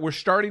interact. We're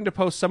starting to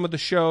post some of the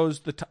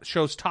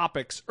show's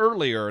topics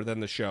earlier than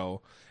the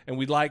show, and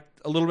we'd like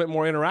a little bit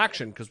more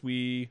interaction because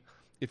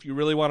if you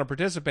really want to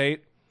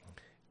participate,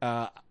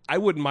 I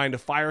wouldn't mind a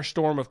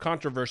firestorm of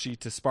controversy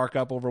to spark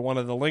up over one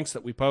of the links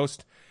that we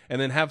post, and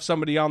then have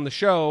somebody on the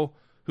show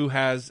who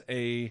has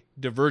a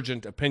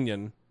divergent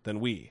opinion than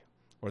we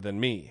or than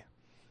me.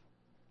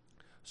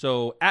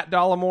 So at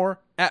Dollamore,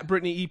 at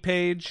Brittany E.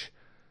 Page,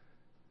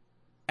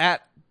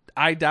 at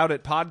I Doubt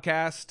It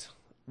Podcast.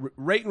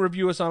 Rate and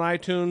review us on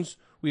iTunes.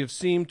 We have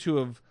seemed to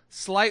have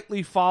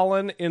slightly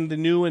fallen in the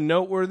new and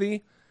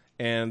noteworthy,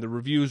 and the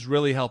reviews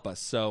really help us.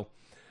 So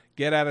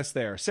get at us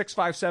there.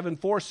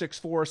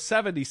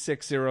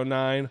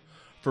 657-464-7609.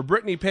 For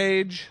Brittany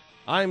Page,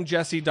 I'm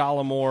Jesse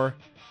Dollamore,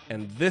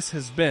 and this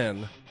has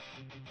been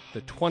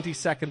the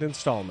 22nd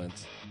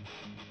installment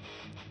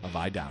of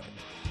I Doubt It.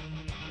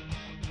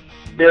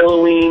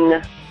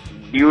 Billowing,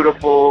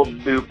 beautiful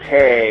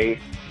bouquet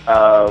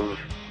of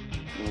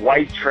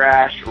white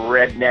trash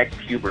redneck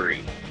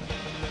puberty.